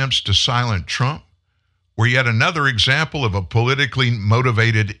 the attempts to silence Trump were yet another example of a politically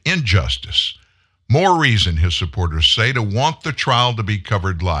motivated injustice. More reason, his supporters say, to want the trial to be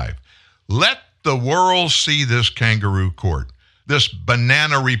covered live. Let the world see this kangaroo court, this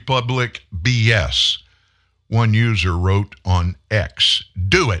banana republic BS. One user wrote on X,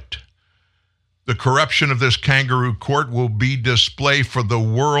 do it. The corruption of this kangaroo court will be displayed for the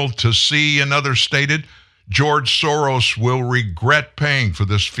world to see. Another stated, George Soros will regret paying for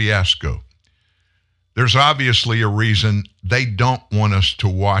this fiasco. There's obviously a reason they don't want us to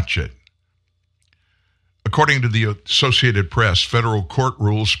watch it. According to the Associated Press, federal court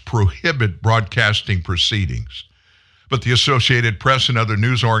rules prohibit broadcasting proceedings. But the Associated Press and other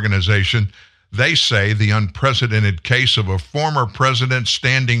news organizations, they say the unprecedented case of a former president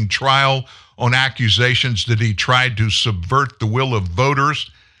standing trial on accusations that he tried to subvert the will of voters,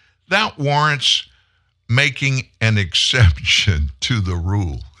 that warrants making an exception to the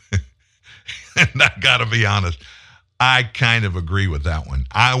rule. And I got to be honest, I kind of agree with that one.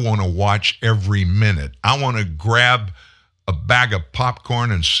 I want to watch every minute. I want to grab a bag of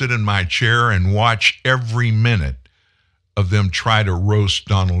popcorn and sit in my chair and watch every minute of them try to roast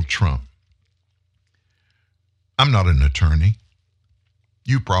Donald Trump. I'm not an attorney.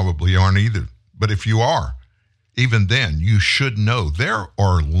 You probably aren't either. But if you are, even then, you should know there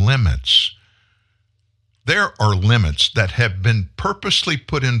are limits. There are limits that have been purposely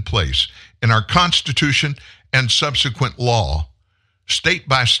put in place in our Constitution and subsequent law, state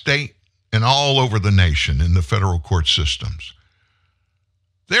by state and all over the nation in the federal court systems.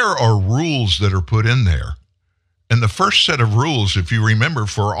 There are rules that are put in there. And the first set of rules, if you remember,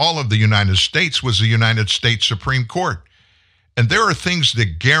 for all of the United States was the United States Supreme Court. And there are things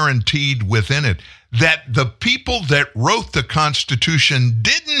that guaranteed within it that the people that wrote the Constitution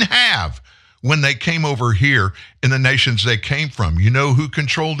didn't have when they came over here in the nations they came from. You know who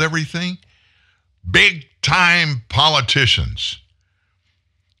controlled everything? Big-time politicians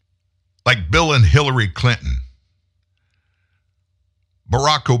like Bill and Hillary Clinton.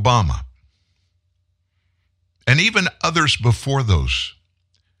 Barack Obama, and even others before those.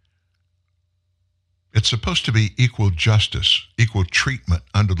 It's supposed to be equal justice, equal treatment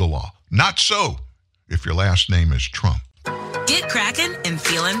under the law. Not so if your last name is Trump. Get crackin' and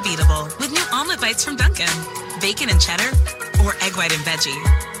feel unbeatable with new omelet bites from Dunkin'. Bacon and cheddar or egg white and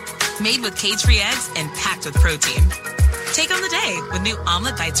veggie. Made with cage-free eggs and packed with protein. Take on the day with new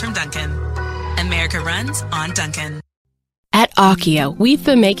omelet bites from Dunkin'. America runs on Dunkin'. At Akio, we've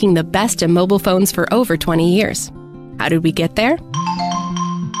been making the best in mobile phones for over 20 years. How did we get there?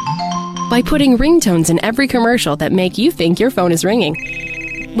 By putting ringtones in every commercial that make you think your phone is ringing.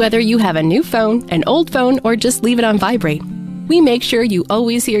 Whether you have a new phone, an old phone, or just leave it on vibrate, we make sure you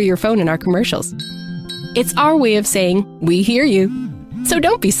always hear your phone in our commercials. It's our way of saying, we hear you. So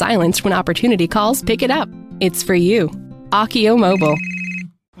don't be silenced when opportunity calls, pick it up. It's for you. Akio Mobile.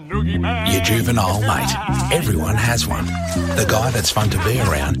 Your juvenile mate. Everyone has one. The guy that's fun to be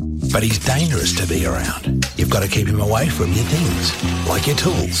around, but he's dangerous to be around. You've got to keep him away from your things, like your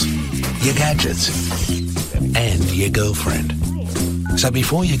tools, your gadgets, and your girlfriend. So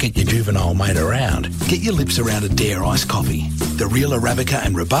before you get your juvenile mate around, get your lips around a Dare Iced coffee. The real Arabica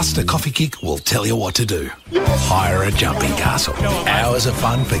and Robusta coffee kick will tell you what to do. Hire a jumping castle. Hours of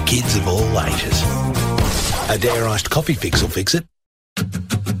fun for kids of all ages. A Dare Iced coffee fix will fix it.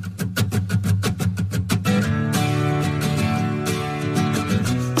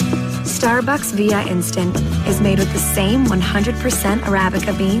 Starbucks Via Instant is made with the same 100%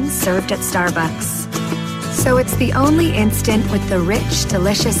 Arabica beans served at Starbucks. So it's the only instant with the rich,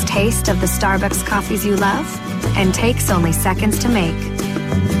 delicious taste of the Starbucks coffees you love and takes only seconds to make.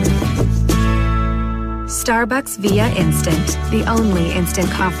 Starbucks Via Instant, the only instant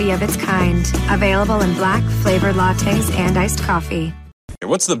coffee of its kind. Available in black, flavored lattes, and iced coffee.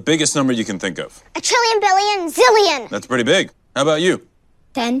 What's the biggest number you can think of? A trillion, billion, zillion. That's pretty big. How about you?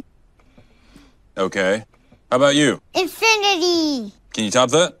 10. Okay. How about you? Infinity. Can you top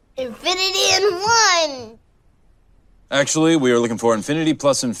that? Infinity in one. Actually, we are looking for infinity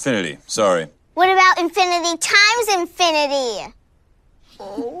plus infinity. Sorry. What about infinity times infinity?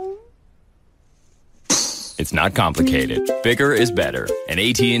 Oh. It's not complicated. Bigger is better. And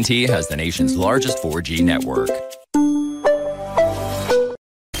AT&T has the nation's largest 4G network.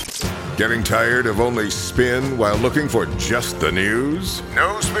 Getting tired of only spin while looking for just the news?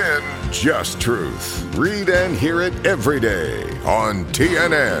 No spin, just truth. Read and hear it every day on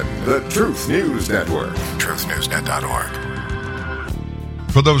TNN, the Truth News Network.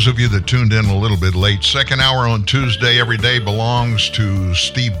 TruthNewsNet.org. For those of you that tuned in a little bit late, second hour on Tuesday every day belongs to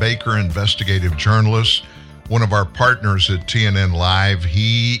Steve Baker, investigative journalist, one of our partners at TNN Live.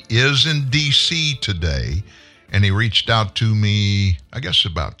 He is in D.C. today, and he reached out to me, I guess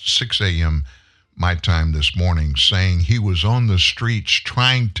about 6 a.m. my time this morning, saying he was on the streets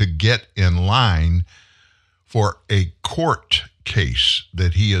trying to get in line for a court case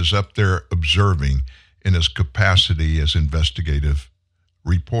that he is up there observing in his capacity as investigative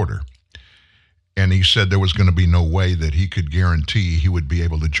reporter. And he said there was going to be no way that he could guarantee he would be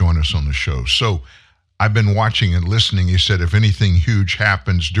able to join us on the show. So I've been watching and listening. He said if anything huge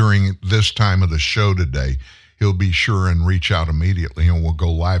happens during this time of the show today, he'll be sure and reach out immediately and we'll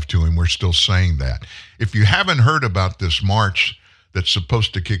go live to him. We're still saying that. If you haven't heard about this march that's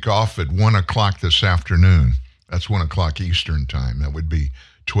supposed to kick off at 1 o'clock this afternoon, that's 1 o'clock Eastern time. That would be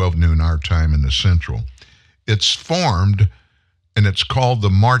 12 noon our time in the Central. It's formed and it's called the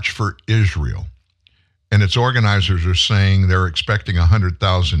March for Israel. And its organizers are saying they're expecting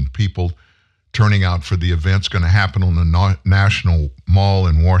 100,000 people turning out for the event. It's going to happen on the National Mall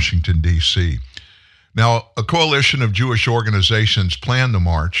in Washington, D.C. Now, a coalition of Jewish organizations planned the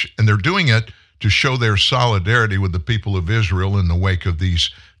march, and they're doing it to show their solidarity with the people of Israel in the wake of these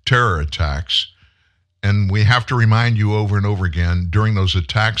terror attacks. And we have to remind you over and over again, during those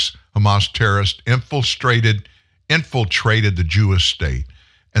attacks, Hamas terrorists infiltrated the Jewish state,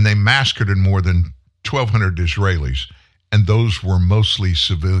 and they massacred more than 1,200 Israelis, and those were mostly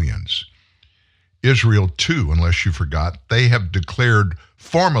civilians. Israel, too, unless you forgot, they have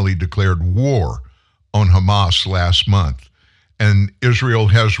formally declared war on Hamas last month. And Israel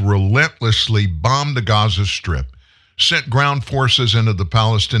has relentlessly bombed the Gaza Strip, sent ground forces into the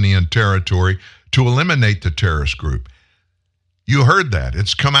Palestinian territory to eliminate the terrorist group. You heard that.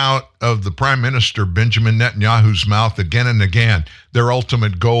 It's come out of the Prime Minister Benjamin Netanyahu's mouth again and again. Their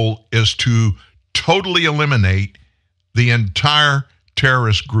ultimate goal is to totally eliminate the entire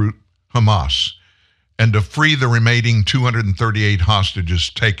terrorist group, Hamas, and to free the remaining 238 hostages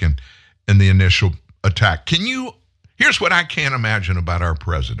taken in the initial attack. Here's what I can't imagine about our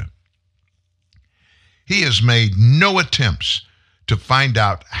president. He has made no attempts to find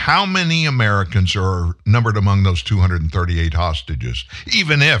out how many Americans are numbered among those 238 hostages,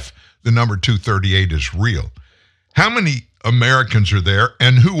 even if the number 238 is real. How many Americans are there,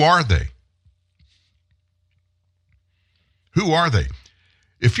 and who are they? Who are they?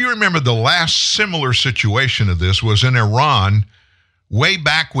 If you remember, the last similar situation of this was in Iran way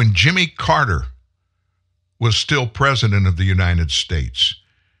back when Jimmy Carter was still president of the United States.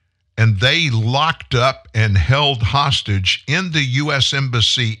 And they locked up and held hostage in the U.S.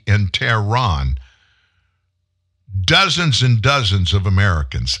 Embassy in Tehran dozens and dozens of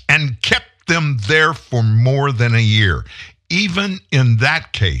Americans and kept them there for more than a year. Even in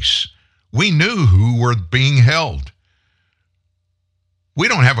that case, we knew who were being held. We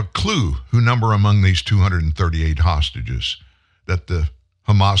don't have a clue who number among these 238 hostages that the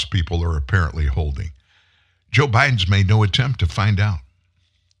Hamas people are apparently holding. Joe Biden's made no attempt to find out.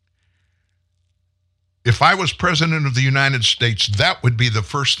 If I was president of the United States, that would be the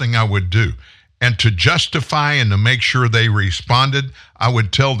first thing I would do. And to justify and to make sure they responded, I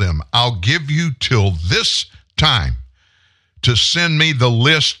would tell them, I'll give you till this time to send me the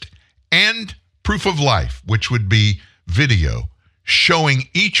list and proof of life, which would be video, showing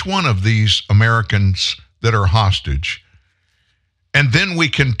each one of these Americans that are hostage. And then we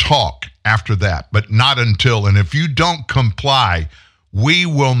can talk after that, but not until. And if you don't comply, we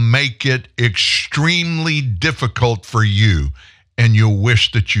will make it extremely difficult for you, and you'll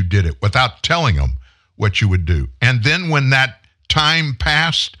wish that you did it without telling them what you would do. And then when that time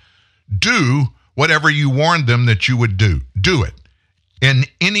passed, do whatever you warned them that you would do. Do it. In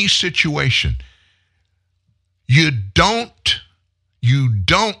any situation, you don't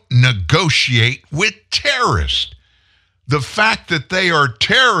negotiate with terrorists. The fact that they are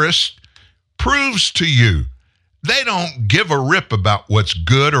terrorists proves to you they don't give a rip about what's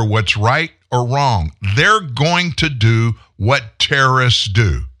good or what's right or wrong. They're going to do what terrorists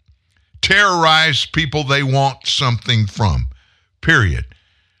do. Terrorize people they want something from, period.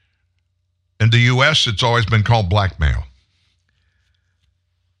 In the U.S., it's always been called blackmail.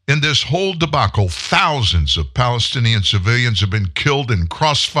 In this whole debacle, thousands of Palestinian civilians have been killed in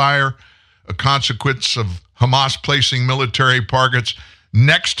crossfire, a consequence of Hamas placing military targets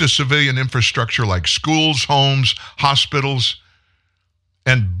next to civilian infrastructure like schools, homes, hospitals.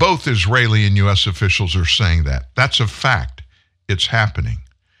 And both Israeli and U.S. officials are saying that. That's a fact. It's happening.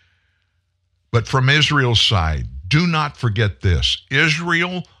 But from Israel's side, do not forget this.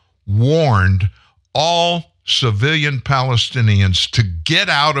 Israel warned all civilian Palestinians to get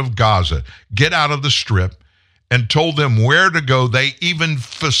out of Gaza, get out of the Strip, and told them where to go. They even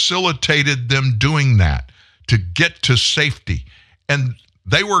facilitated them doing that to get to safety. And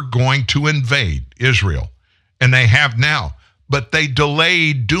they were going to invade Israel, and they have now. But they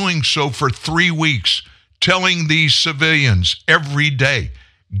delayed doing so for 3 weeks, telling these civilians every day,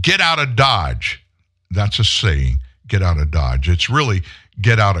 get out of Dodge. That's a saying, get out of Dodge. It's really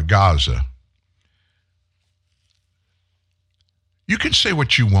get out of Gaza. You can say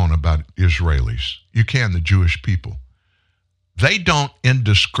what you want about Israelis. You can, the Jewish people. They don't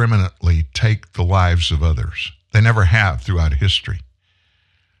indiscriminately take the lives of others. They never have throughout history.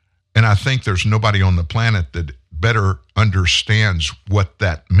 And I think there's nobody on the planet that better understands what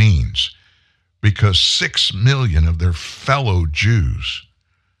that means, because 6 million of their fellow Jews,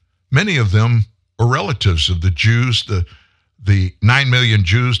 many of them are relatives of the Jews, the 9 million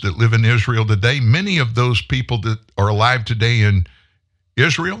Jews that live in Israel today. Many of those people that are alive today in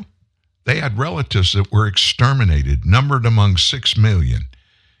Israel, they had relatives that were exterminated, numbered among 6 million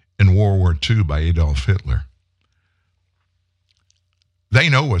in World War II by Adolf Hitler. They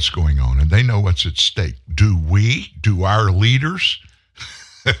know what's going on, and they know what's at stake. Do we? Do our leaders?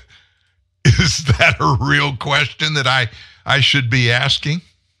 Is that a real question that I should be asking?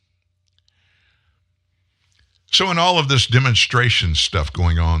 So in all of this demonstration stuff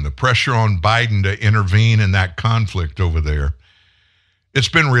going on, the pressure on Biden to intervene in that conflict over there, it's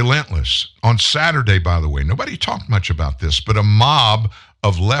been relentless. On Saturday, by the way, nobody talked much about this, but a mob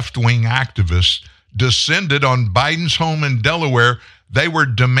of left-wing activists descended on Biden's home in Delaware. They were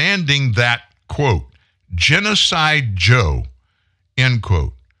demanding that, quote, Genocide Joe, end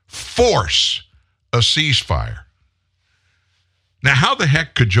quote, force a ceasefire. Now, how the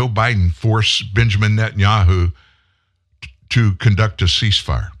heck could Joe Biden force Benjamin Netanyahu to conduct a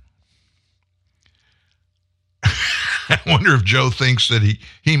ceasefire? I wonder if Joe thinks that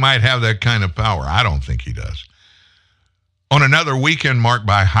he might have that kind of power. I don't think he does. On another weekend marked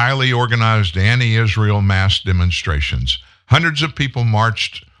by highly organized anti-Israel mass demonstrations, hundreds of people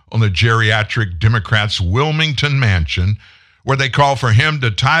marched on the geriatric Democrats' Wilmington mansion, where they call for him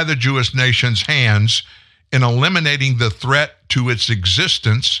to tie the Jewish nation's hands in eliminating the threat to its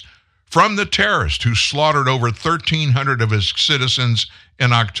existence from the terrorist who slaughtered over 1,300 of his citizens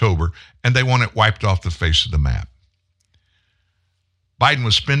in October, and they want it wiped off the face of the map. Biden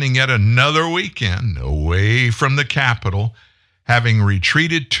was spending yet another weekend away from the Capitol, having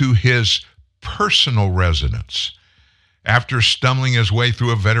retreated to his personal residence after stumbling his way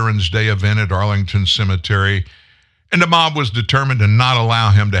through a Veterans Day event at Arlington Cemetery, and the mob was determined to not allow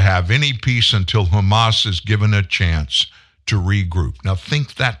him to have any peace until Hamas is given a chance to regroup. Now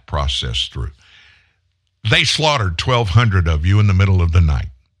think that process through. They slaughtered 1,200 of you in the middle of the night.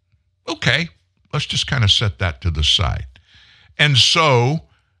 Okay, let's just kind of set that to the side. And so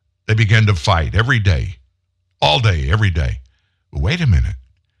they began to fight every day, all day, every day. But wait a minute.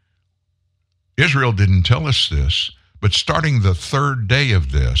 Israel didn't tell us this, but starting the third day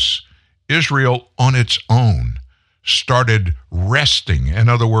of this, Israel on its own started resting. In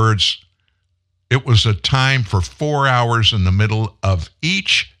other words, it was a time for 4 hours in the middle of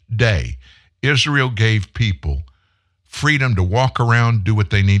each day. Israel gave people freedom to walk around, do what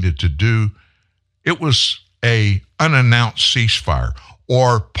they needed to do. It was a unannounced ceasefire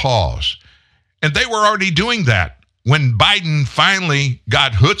or pause. And they were already doing that when Biden finally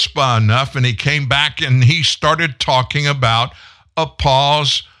got chutzpah enough and he came back and he started talking about a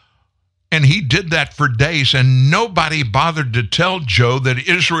pause. And he did that for days, and nobody bothered to tell Joe that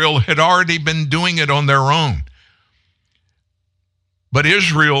Israel had already been doing it on their own. But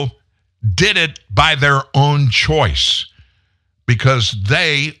Israel did it by their own choice because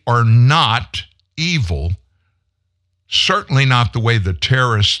they are not evil, certainly not the way the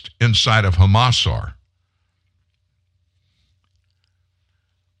terrorists inside of Hamas are.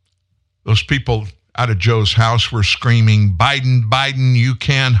 Those people out of Joe's house were screaming, "Biden, Biden, you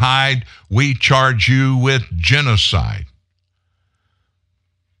can't hide. We charge you with genocide."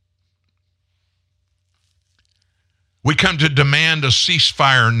 We come to demand a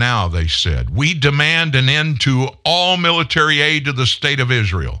ceasefire now, they said. We demand an end to all military aid to the state of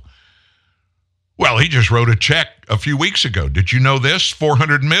Israel. Well, he just wrote a check a few weeks ago. Did you know this?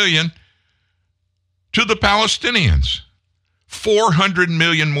 $400 million to the Palestinians. $400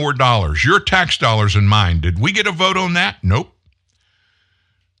 million more dollars. Your tax dollars and mine. Did we get a vote on that? Nope.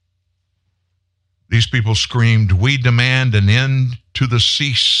 These people screamed, "We demand an end to the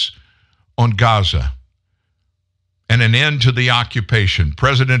cease on Gaza and an end to the occupation.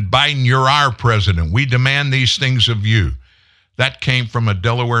 President Biden, you're our president. We demand these things of you." That came from a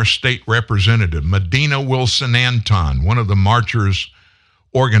Delaware state representative, Medina Wilson Anton, one of the marchers'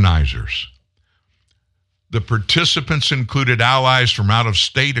 organizers. The participants included allies from out of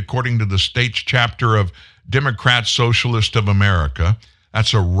state, according to the state's chapter of Democrat Socialist of America.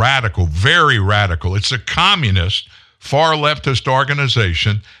 That's a radical, very radical. It's a communist, far leftist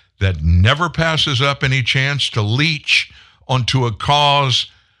organization that never passes up any chance to leech onto a cause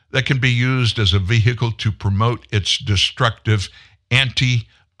that can be used as a vehicle to promote its destructive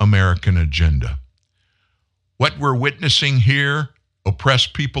anti-American agenda. What we're witnessing here,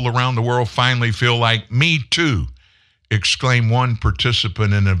 oppressed people around the world finally feel like me too, exclaimed one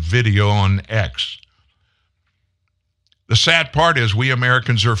participant in a video on X. The sad part is we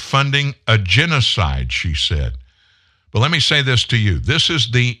Americans are funding a genocide, she said. But let me say this to you. This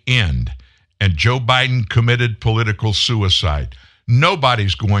is the end, and Joe Biden committed political suicide.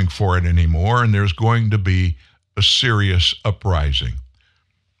 Nobody's going for it anymore, and there's going to be a serious uprising.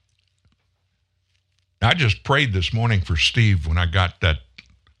 I just prayed this morning for Steve when I got that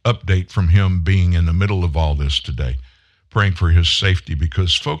update from him being in the middle of all this today, praying for his safety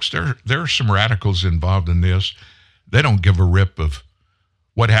because, folks, there are some radicals involved in this. They don't give a rip of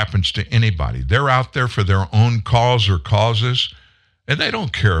what happens to anybody. They're out there for their own cause or causes, and they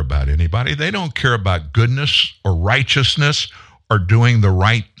don't care about anybody. They don't care about goodness or righteousness or doing the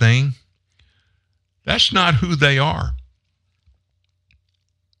right thing. That's not who they are.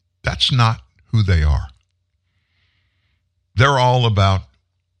 That's not who they are. They're all about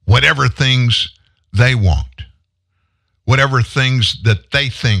whatever things they want, whatever things that they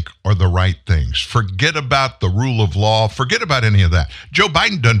think are the right things. Forget about the rule of law. Forget about any of that. Joe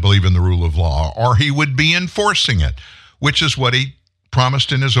Biden doesn't believe in the rule of law, or he would be enforcing it, which is what he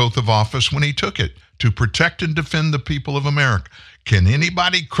promised in his oath of office when he took it, to protect and defend the people of America. Can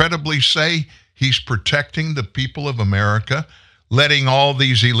anybody credibly say he's protecting the people of America, letting all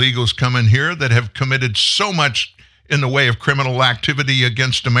these illegals come in here that have committed so much in the way of criminal activity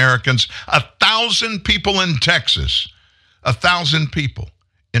against Americans? 1,000 people in Texas, 1,000 people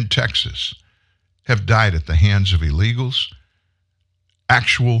in Texas have died at the hands of illegals,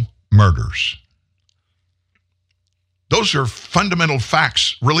 actual murders. Those are fundamental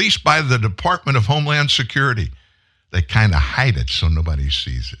facts released by the Department of Homeland Security. They kind of hide it so nobody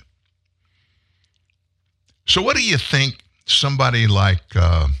sees it. So what do you think somebody like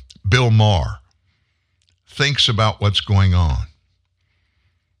Bill Maher thinks about what's going on?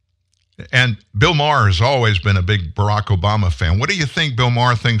 And Bill Maher has always been a big Barack Obama fan. What do you think Bill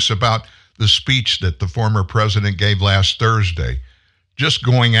Maher thinks about the speech that the former president gave last Thursday, just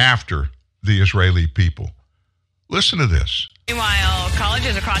going after the Israeli people? Listen to this. Meanwhile,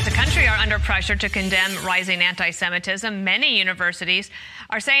 colleges across the country are under pressure to condemn rising anti-Semitism. Many universities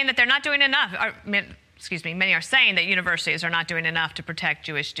are saying that they're not doing enough. Many are saying that universities are not doing enough to protect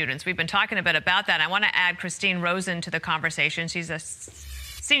Jewish students. We've been talking a bit about that. I want to add Christine Rosen to the conversation. She's a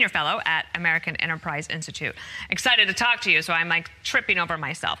senior fellow at American Enterprise Institute. Excited to talk to you, so I'm like tripping over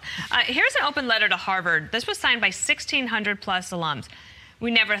myself. Here's an open letter to Harvard. This was signed by 1,600 plus alums. We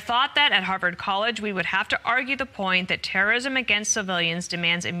never thought that at Harvard College we would have to argue the point that terrorism against civilians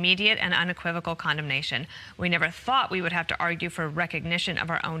demands immediate and unequivocal condemnation. We never thought we would have to argue for recognition of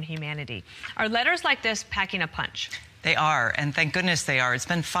our own humanity. Are letters like this packing a punch? They are, and thank goodness they are. It's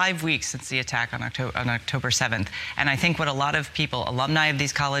been 5 weeks since the attack on October 7th. And I think what a lot of people, alumni of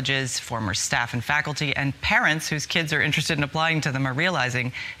these colleges, former staff and faculty, and parents whose kids are interested in applying to them are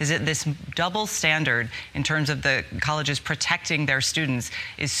realizing is that this double standard in terms of the colleges protecting their students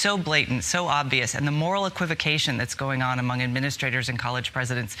is so blatant, so obvious, and the moral equivocation that's going on among administrators and college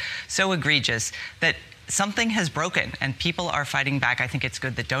presidents so egregious that something has broken and people are fighting back. I think it's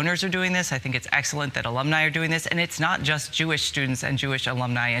good that donors are doing this. I think it's excellent that alumni are doing this. And it's not just Jewish students and Jewish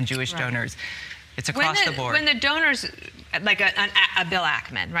alumni and Jewish donors. It's across the board. When the donors, like a Bill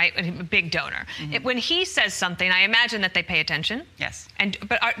Ackman, right, a big donor, when he says something, I imagine that they pay attention. Yes.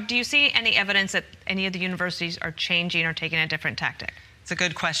 But do you see any evidence that any of the universities are changing or taking a different tactic? It's a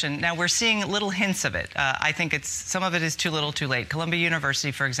good question. Now, we're seeing little hints of it. I think some of it is too little too late. Columbia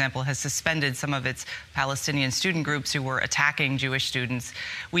University, for example, has suspended some of its Palestinian student groups who were attacking Jewish students.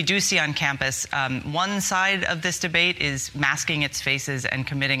 We do see on campus, one side of this debate is masking its faces and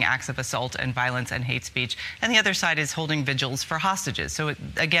committing acts of assault and violence and hate speech, and the other side is holding vigils for hostages. So,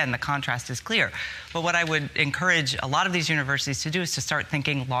 again, the contrast is clear. But what I would encourage a lot of these universities to do is to start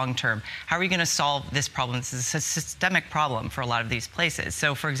thinking long-term. How are we going to solve this problem? This is a systemic problem for a lot of these places.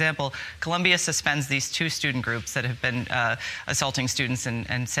 So, for example, Columbia suspends these two student groups that have been assaulting students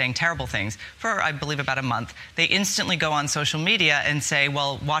and saying terrible things for, I believe, about a month. They instantly go on social media and say,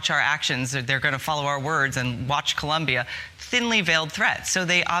 well, watch our actions. They're going to follow our words and watch Columbia. Thinly veiled threats. So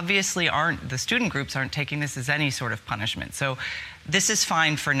they obviously the student groups aren't taking this as any sort of punishment. So this is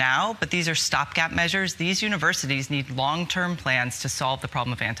fine for now, but these are stopgap measures. These universities need long-term plans to solve the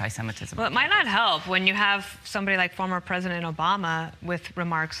problem of anti-Semitism. Well, it might not help when you have somebody like former President Obama with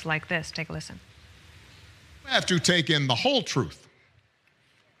remarks like this. Take a listen. You have to take in the whole truth.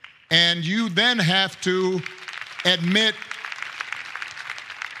 And you then have to admit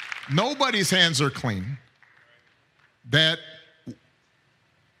nobody's hands are clean, that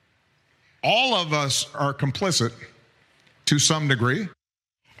all of us are complicit to some degree.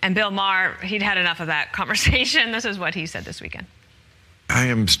 And Bill Maher, he'd had enough of that conversation. This is what he said this weekend. I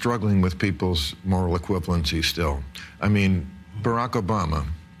am struggling with people's moral equivalency still. I mean, Barack Obama,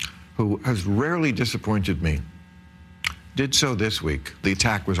 who has rarely disappointed me, did so this week. The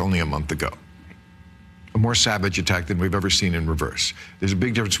attack was only a month ago. A more savage attack than we've ever seen in reverse. There's a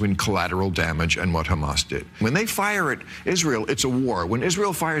big difference between collateral damage and what Hamas did. When they fire at Israel, it's a war. When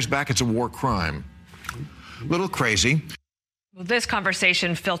Israel fires back, it's a war crime. A little crazy. Will this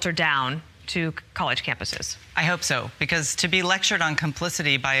conversation filter down to college campuses? I hope so, because to be lectured on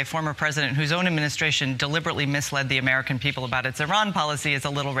complicity by a former president whose own administration deliberately misled the American people about its Iran policy is a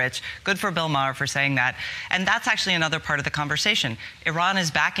little rich. Good for Bill Maher for saying that. And that's actually another part of the conversation. Iran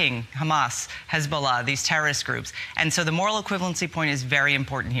is backing Hamas, Hezbollah, these terrorist groups. And so the moral equivalency point is very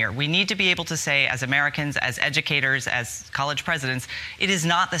important here. We need to be able to say, as Americans, as educators, as college presidents, it is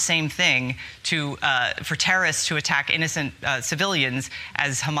not the same thing for terrorists to attack innocent civilians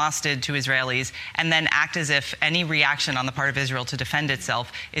as Hamas did to Israelis, and then act as if any reaction on the part of Israel to defend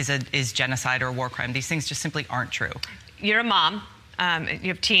itself is genocide or a war crime. These things just simply aren't true. You're a mom. You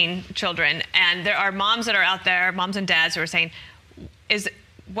have teen children, and there are moms that are out there, moms and dads, who are saying,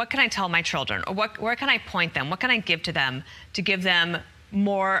 what can I tell my children? Or where can I point them? What can I give to them to give them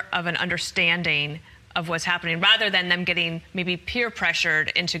more of an understanding of what's happening, rather than them getting maybe peer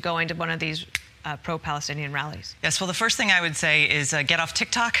pressured into going to one of these pro-Palestinian rallies? Yes, well, the first thing I would say is get off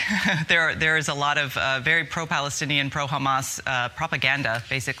TikTok. There is a lot of very pro-Palestinian, pro-Hamas propaganda,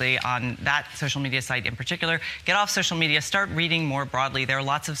 basically, on that social media site in particular. Get off social media. Start reading more broadly. There are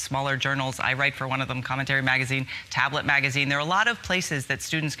lots of smaller journals. I write for one of them, Commentary Magazine, Tablet Magazine. There are a lot of places that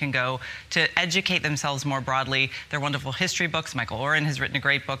students can go to educate themselves more broadly. There are wonderful history books. Michael Oren has written a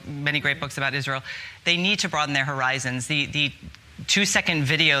great book, many great books about Israel. They need to broaden their horizons. The 2-second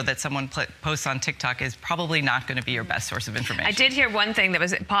video that someone posts on TikTok is probably not going to be your best source of information. I did hear one thing that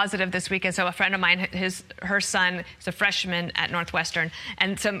was positive this weekend. So a friend of mine, her son is a freshman at Northwestern,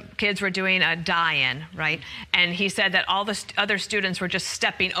 and some kids were doing a die-in, right? And he said that all the other students were just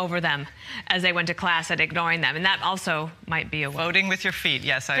stepping over them as they went to class and ignoring them. And that also might be a way. Voting with your feet,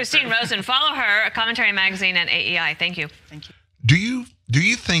 yes. Christine Rosen, follow her, Commentary Magazine and AEI. Thank you. Thank you. Do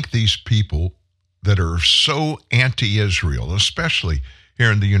you think these people that are so anti-Israel, especially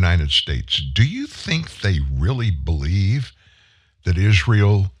here in the United States, do you think they really believe that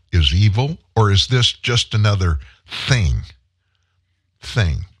Israel is evil? Or is this just another thing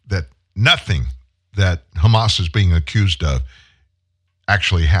that nothing that Hamas is being accused of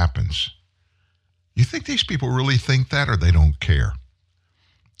actually happens? You think these people really think that, or they don't care?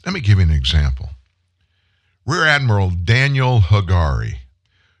 Let me give you an example. Rear Admiral Daniel Hagari,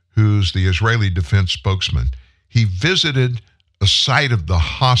 who's the Israeli defense spokesman, he visited a site of the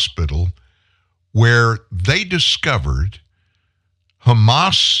hospital where they discovered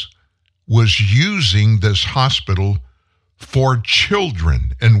Hamas was using this hospital for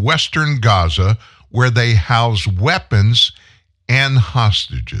children in western Gaza, where they house weapons and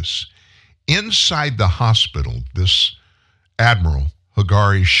hostages. Inside the hospital, this Admiral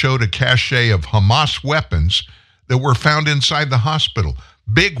Hagari showed a cache of Hamas weapons that were found inside the hospital.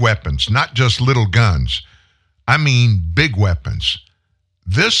 Big weapons, not just little guns. I mean big weapons.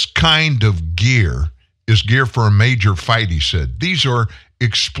 This kind of gear is gear for a major fight, he said. These are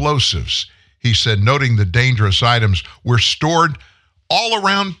explosives, he said, noting the dangerous items were stored all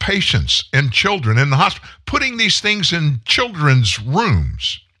around patients and children in the hospital, putting these things in children's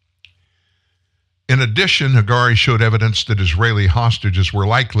rooms. In addition, Hagari showed evidence that Israeli hostages were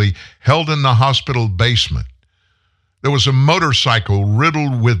likely held in the hospital basement. There was a motorcycle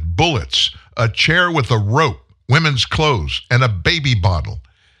riddled with bullets, a chair with a rope, women's clothes, and a baby bottle,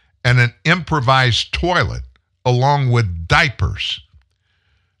 and an improvised toilet, along with diapers.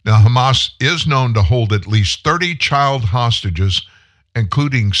 Now, Hamas is known to hold at least 30 child hostages,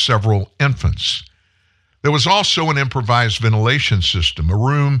 including several infants. There was also an improvised ventilation system, a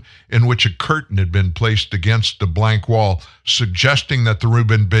room in which a curtain had been placed against the blank wall, suggesting that the room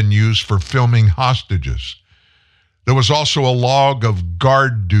had been used for filming hostages. There was also a log of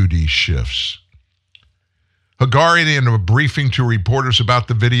guard duty shifts. Hagari, in a briefing to reporters about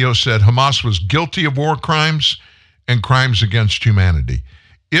the video, said Hamas was guilty of war crimes and crimes against humanity.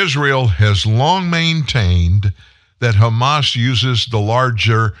 Israel has long maintained that Hamas uses the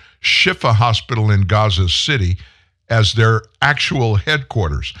larger Shifa hospital in Gaza City as their actual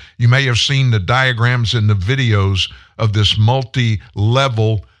headquarters. You may have seen the diagrams and the videos of this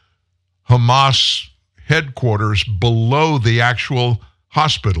multi-level Hamas headquarters below the actual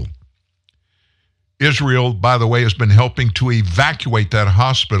hospital. Israel, by the way, has been helping to evacuate that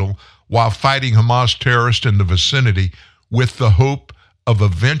hospital while fighting Hamas terrorists in the vicinity with the hope of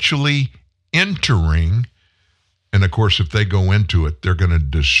eventually entering. And of course, if they go into it, they're going to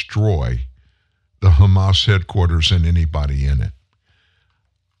destroy the Hamas headquarters and anybody in it.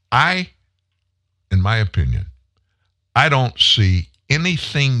 In my opinion, I don't see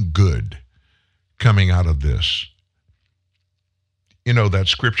anything good coming out of this. You know, that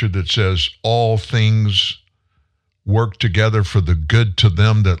scripture that says all things work together for the good to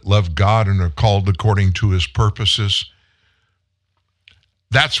them that love God and are called according to his purposes.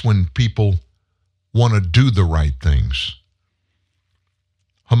 That's when people want to do the right things.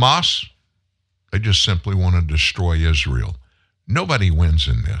 Hamas, they just simply want to destroy Israel. Nobody wins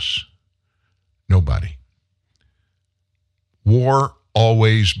in this. Nobody. War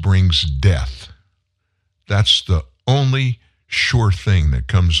always brings death. That's the only sure thing that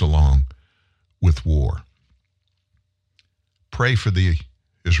comes along with war. Pray for the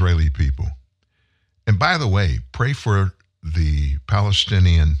Israeli people. And by the way, pray for the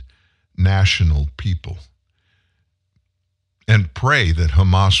Palestinian national people. And pray that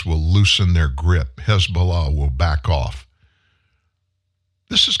Hamas will loosen their grip. Hezbollah will back off.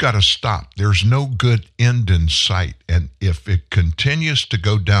 This has got to stop. There's no good end in sight. And if it continues to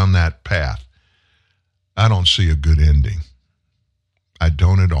go down that path, I don't see a good ending. I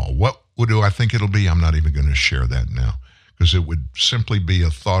don't at all. What do I think it'll be? I'm not even going to share that now because it would simply be a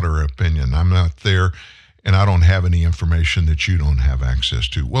thought or opinion. I'm not there, and I don't have any information that you don't have access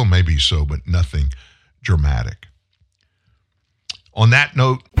to. Well, maybe so, but nothing dramatic. On that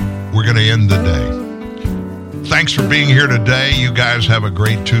note, we're going to end the day. Thanks for being here today. You guys have a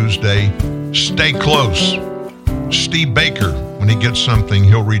great Tuesday. Stay close. Steve Baker, when he gets something,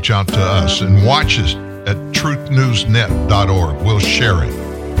 he'll reach out to us, and watch us at truthnewsnet.org. We'll share it.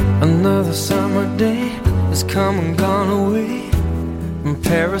 Another summer day has come and gone away from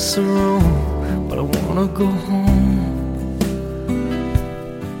Paris and Rome, but I wanna go home.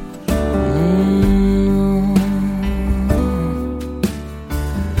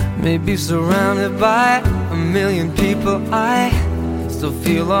 Maybe surrounded by a million people, I still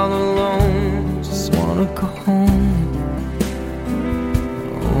feel all alone. Just wanna go home.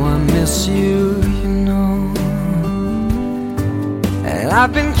 Oh, I miss you, you know. And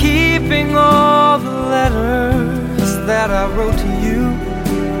I've been keeping all the letters that I wrote to you,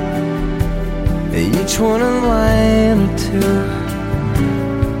 each one a line or two.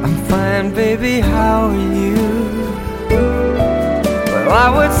 I'm fine, baby, how are you? Well, I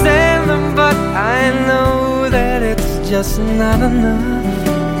would send them, but I know that it's just not enough.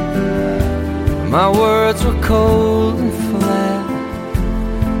 My words were cold and flat,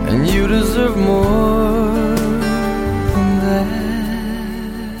 and you deserve more than that.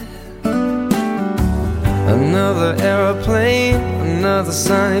 Another aeroplane, another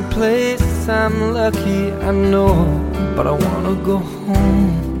sunny place. I'm lucky, I know, but I wanna go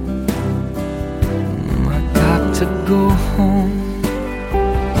home. I got to go home.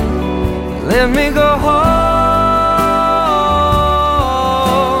 Let me go home.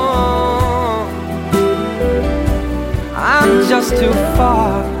 I'm just too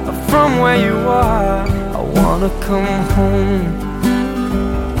far from where you are. I wanna come home.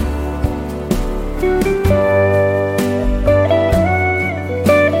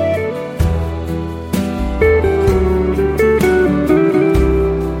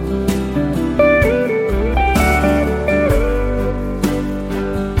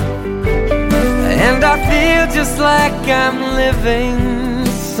 Just like I'm living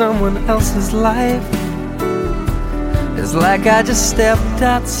someone else's life. It's like I just stepped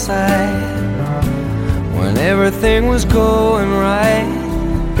outside when everything was going right.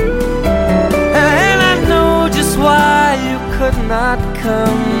 And I know just why you could not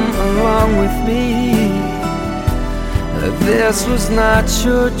come along with me. This was not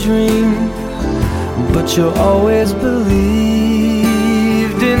your dream, but you always believed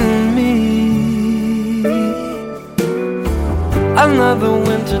in me. Another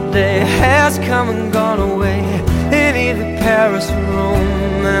winter day has come and gone away in either Paris or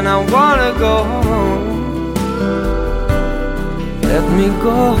Rome, and I wanna go home. Let me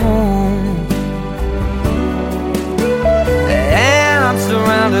go home. And I'm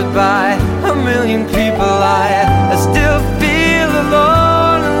surrounded by a million people. I still feel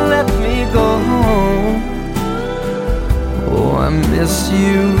alone, and let me go home. Oh, I miss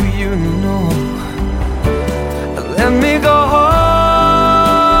you, you know. Let me go home.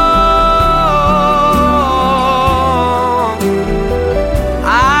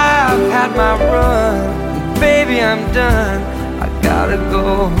 My run, baby, I'm done. I gotta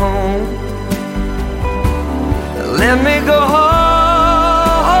go home. Let me go home.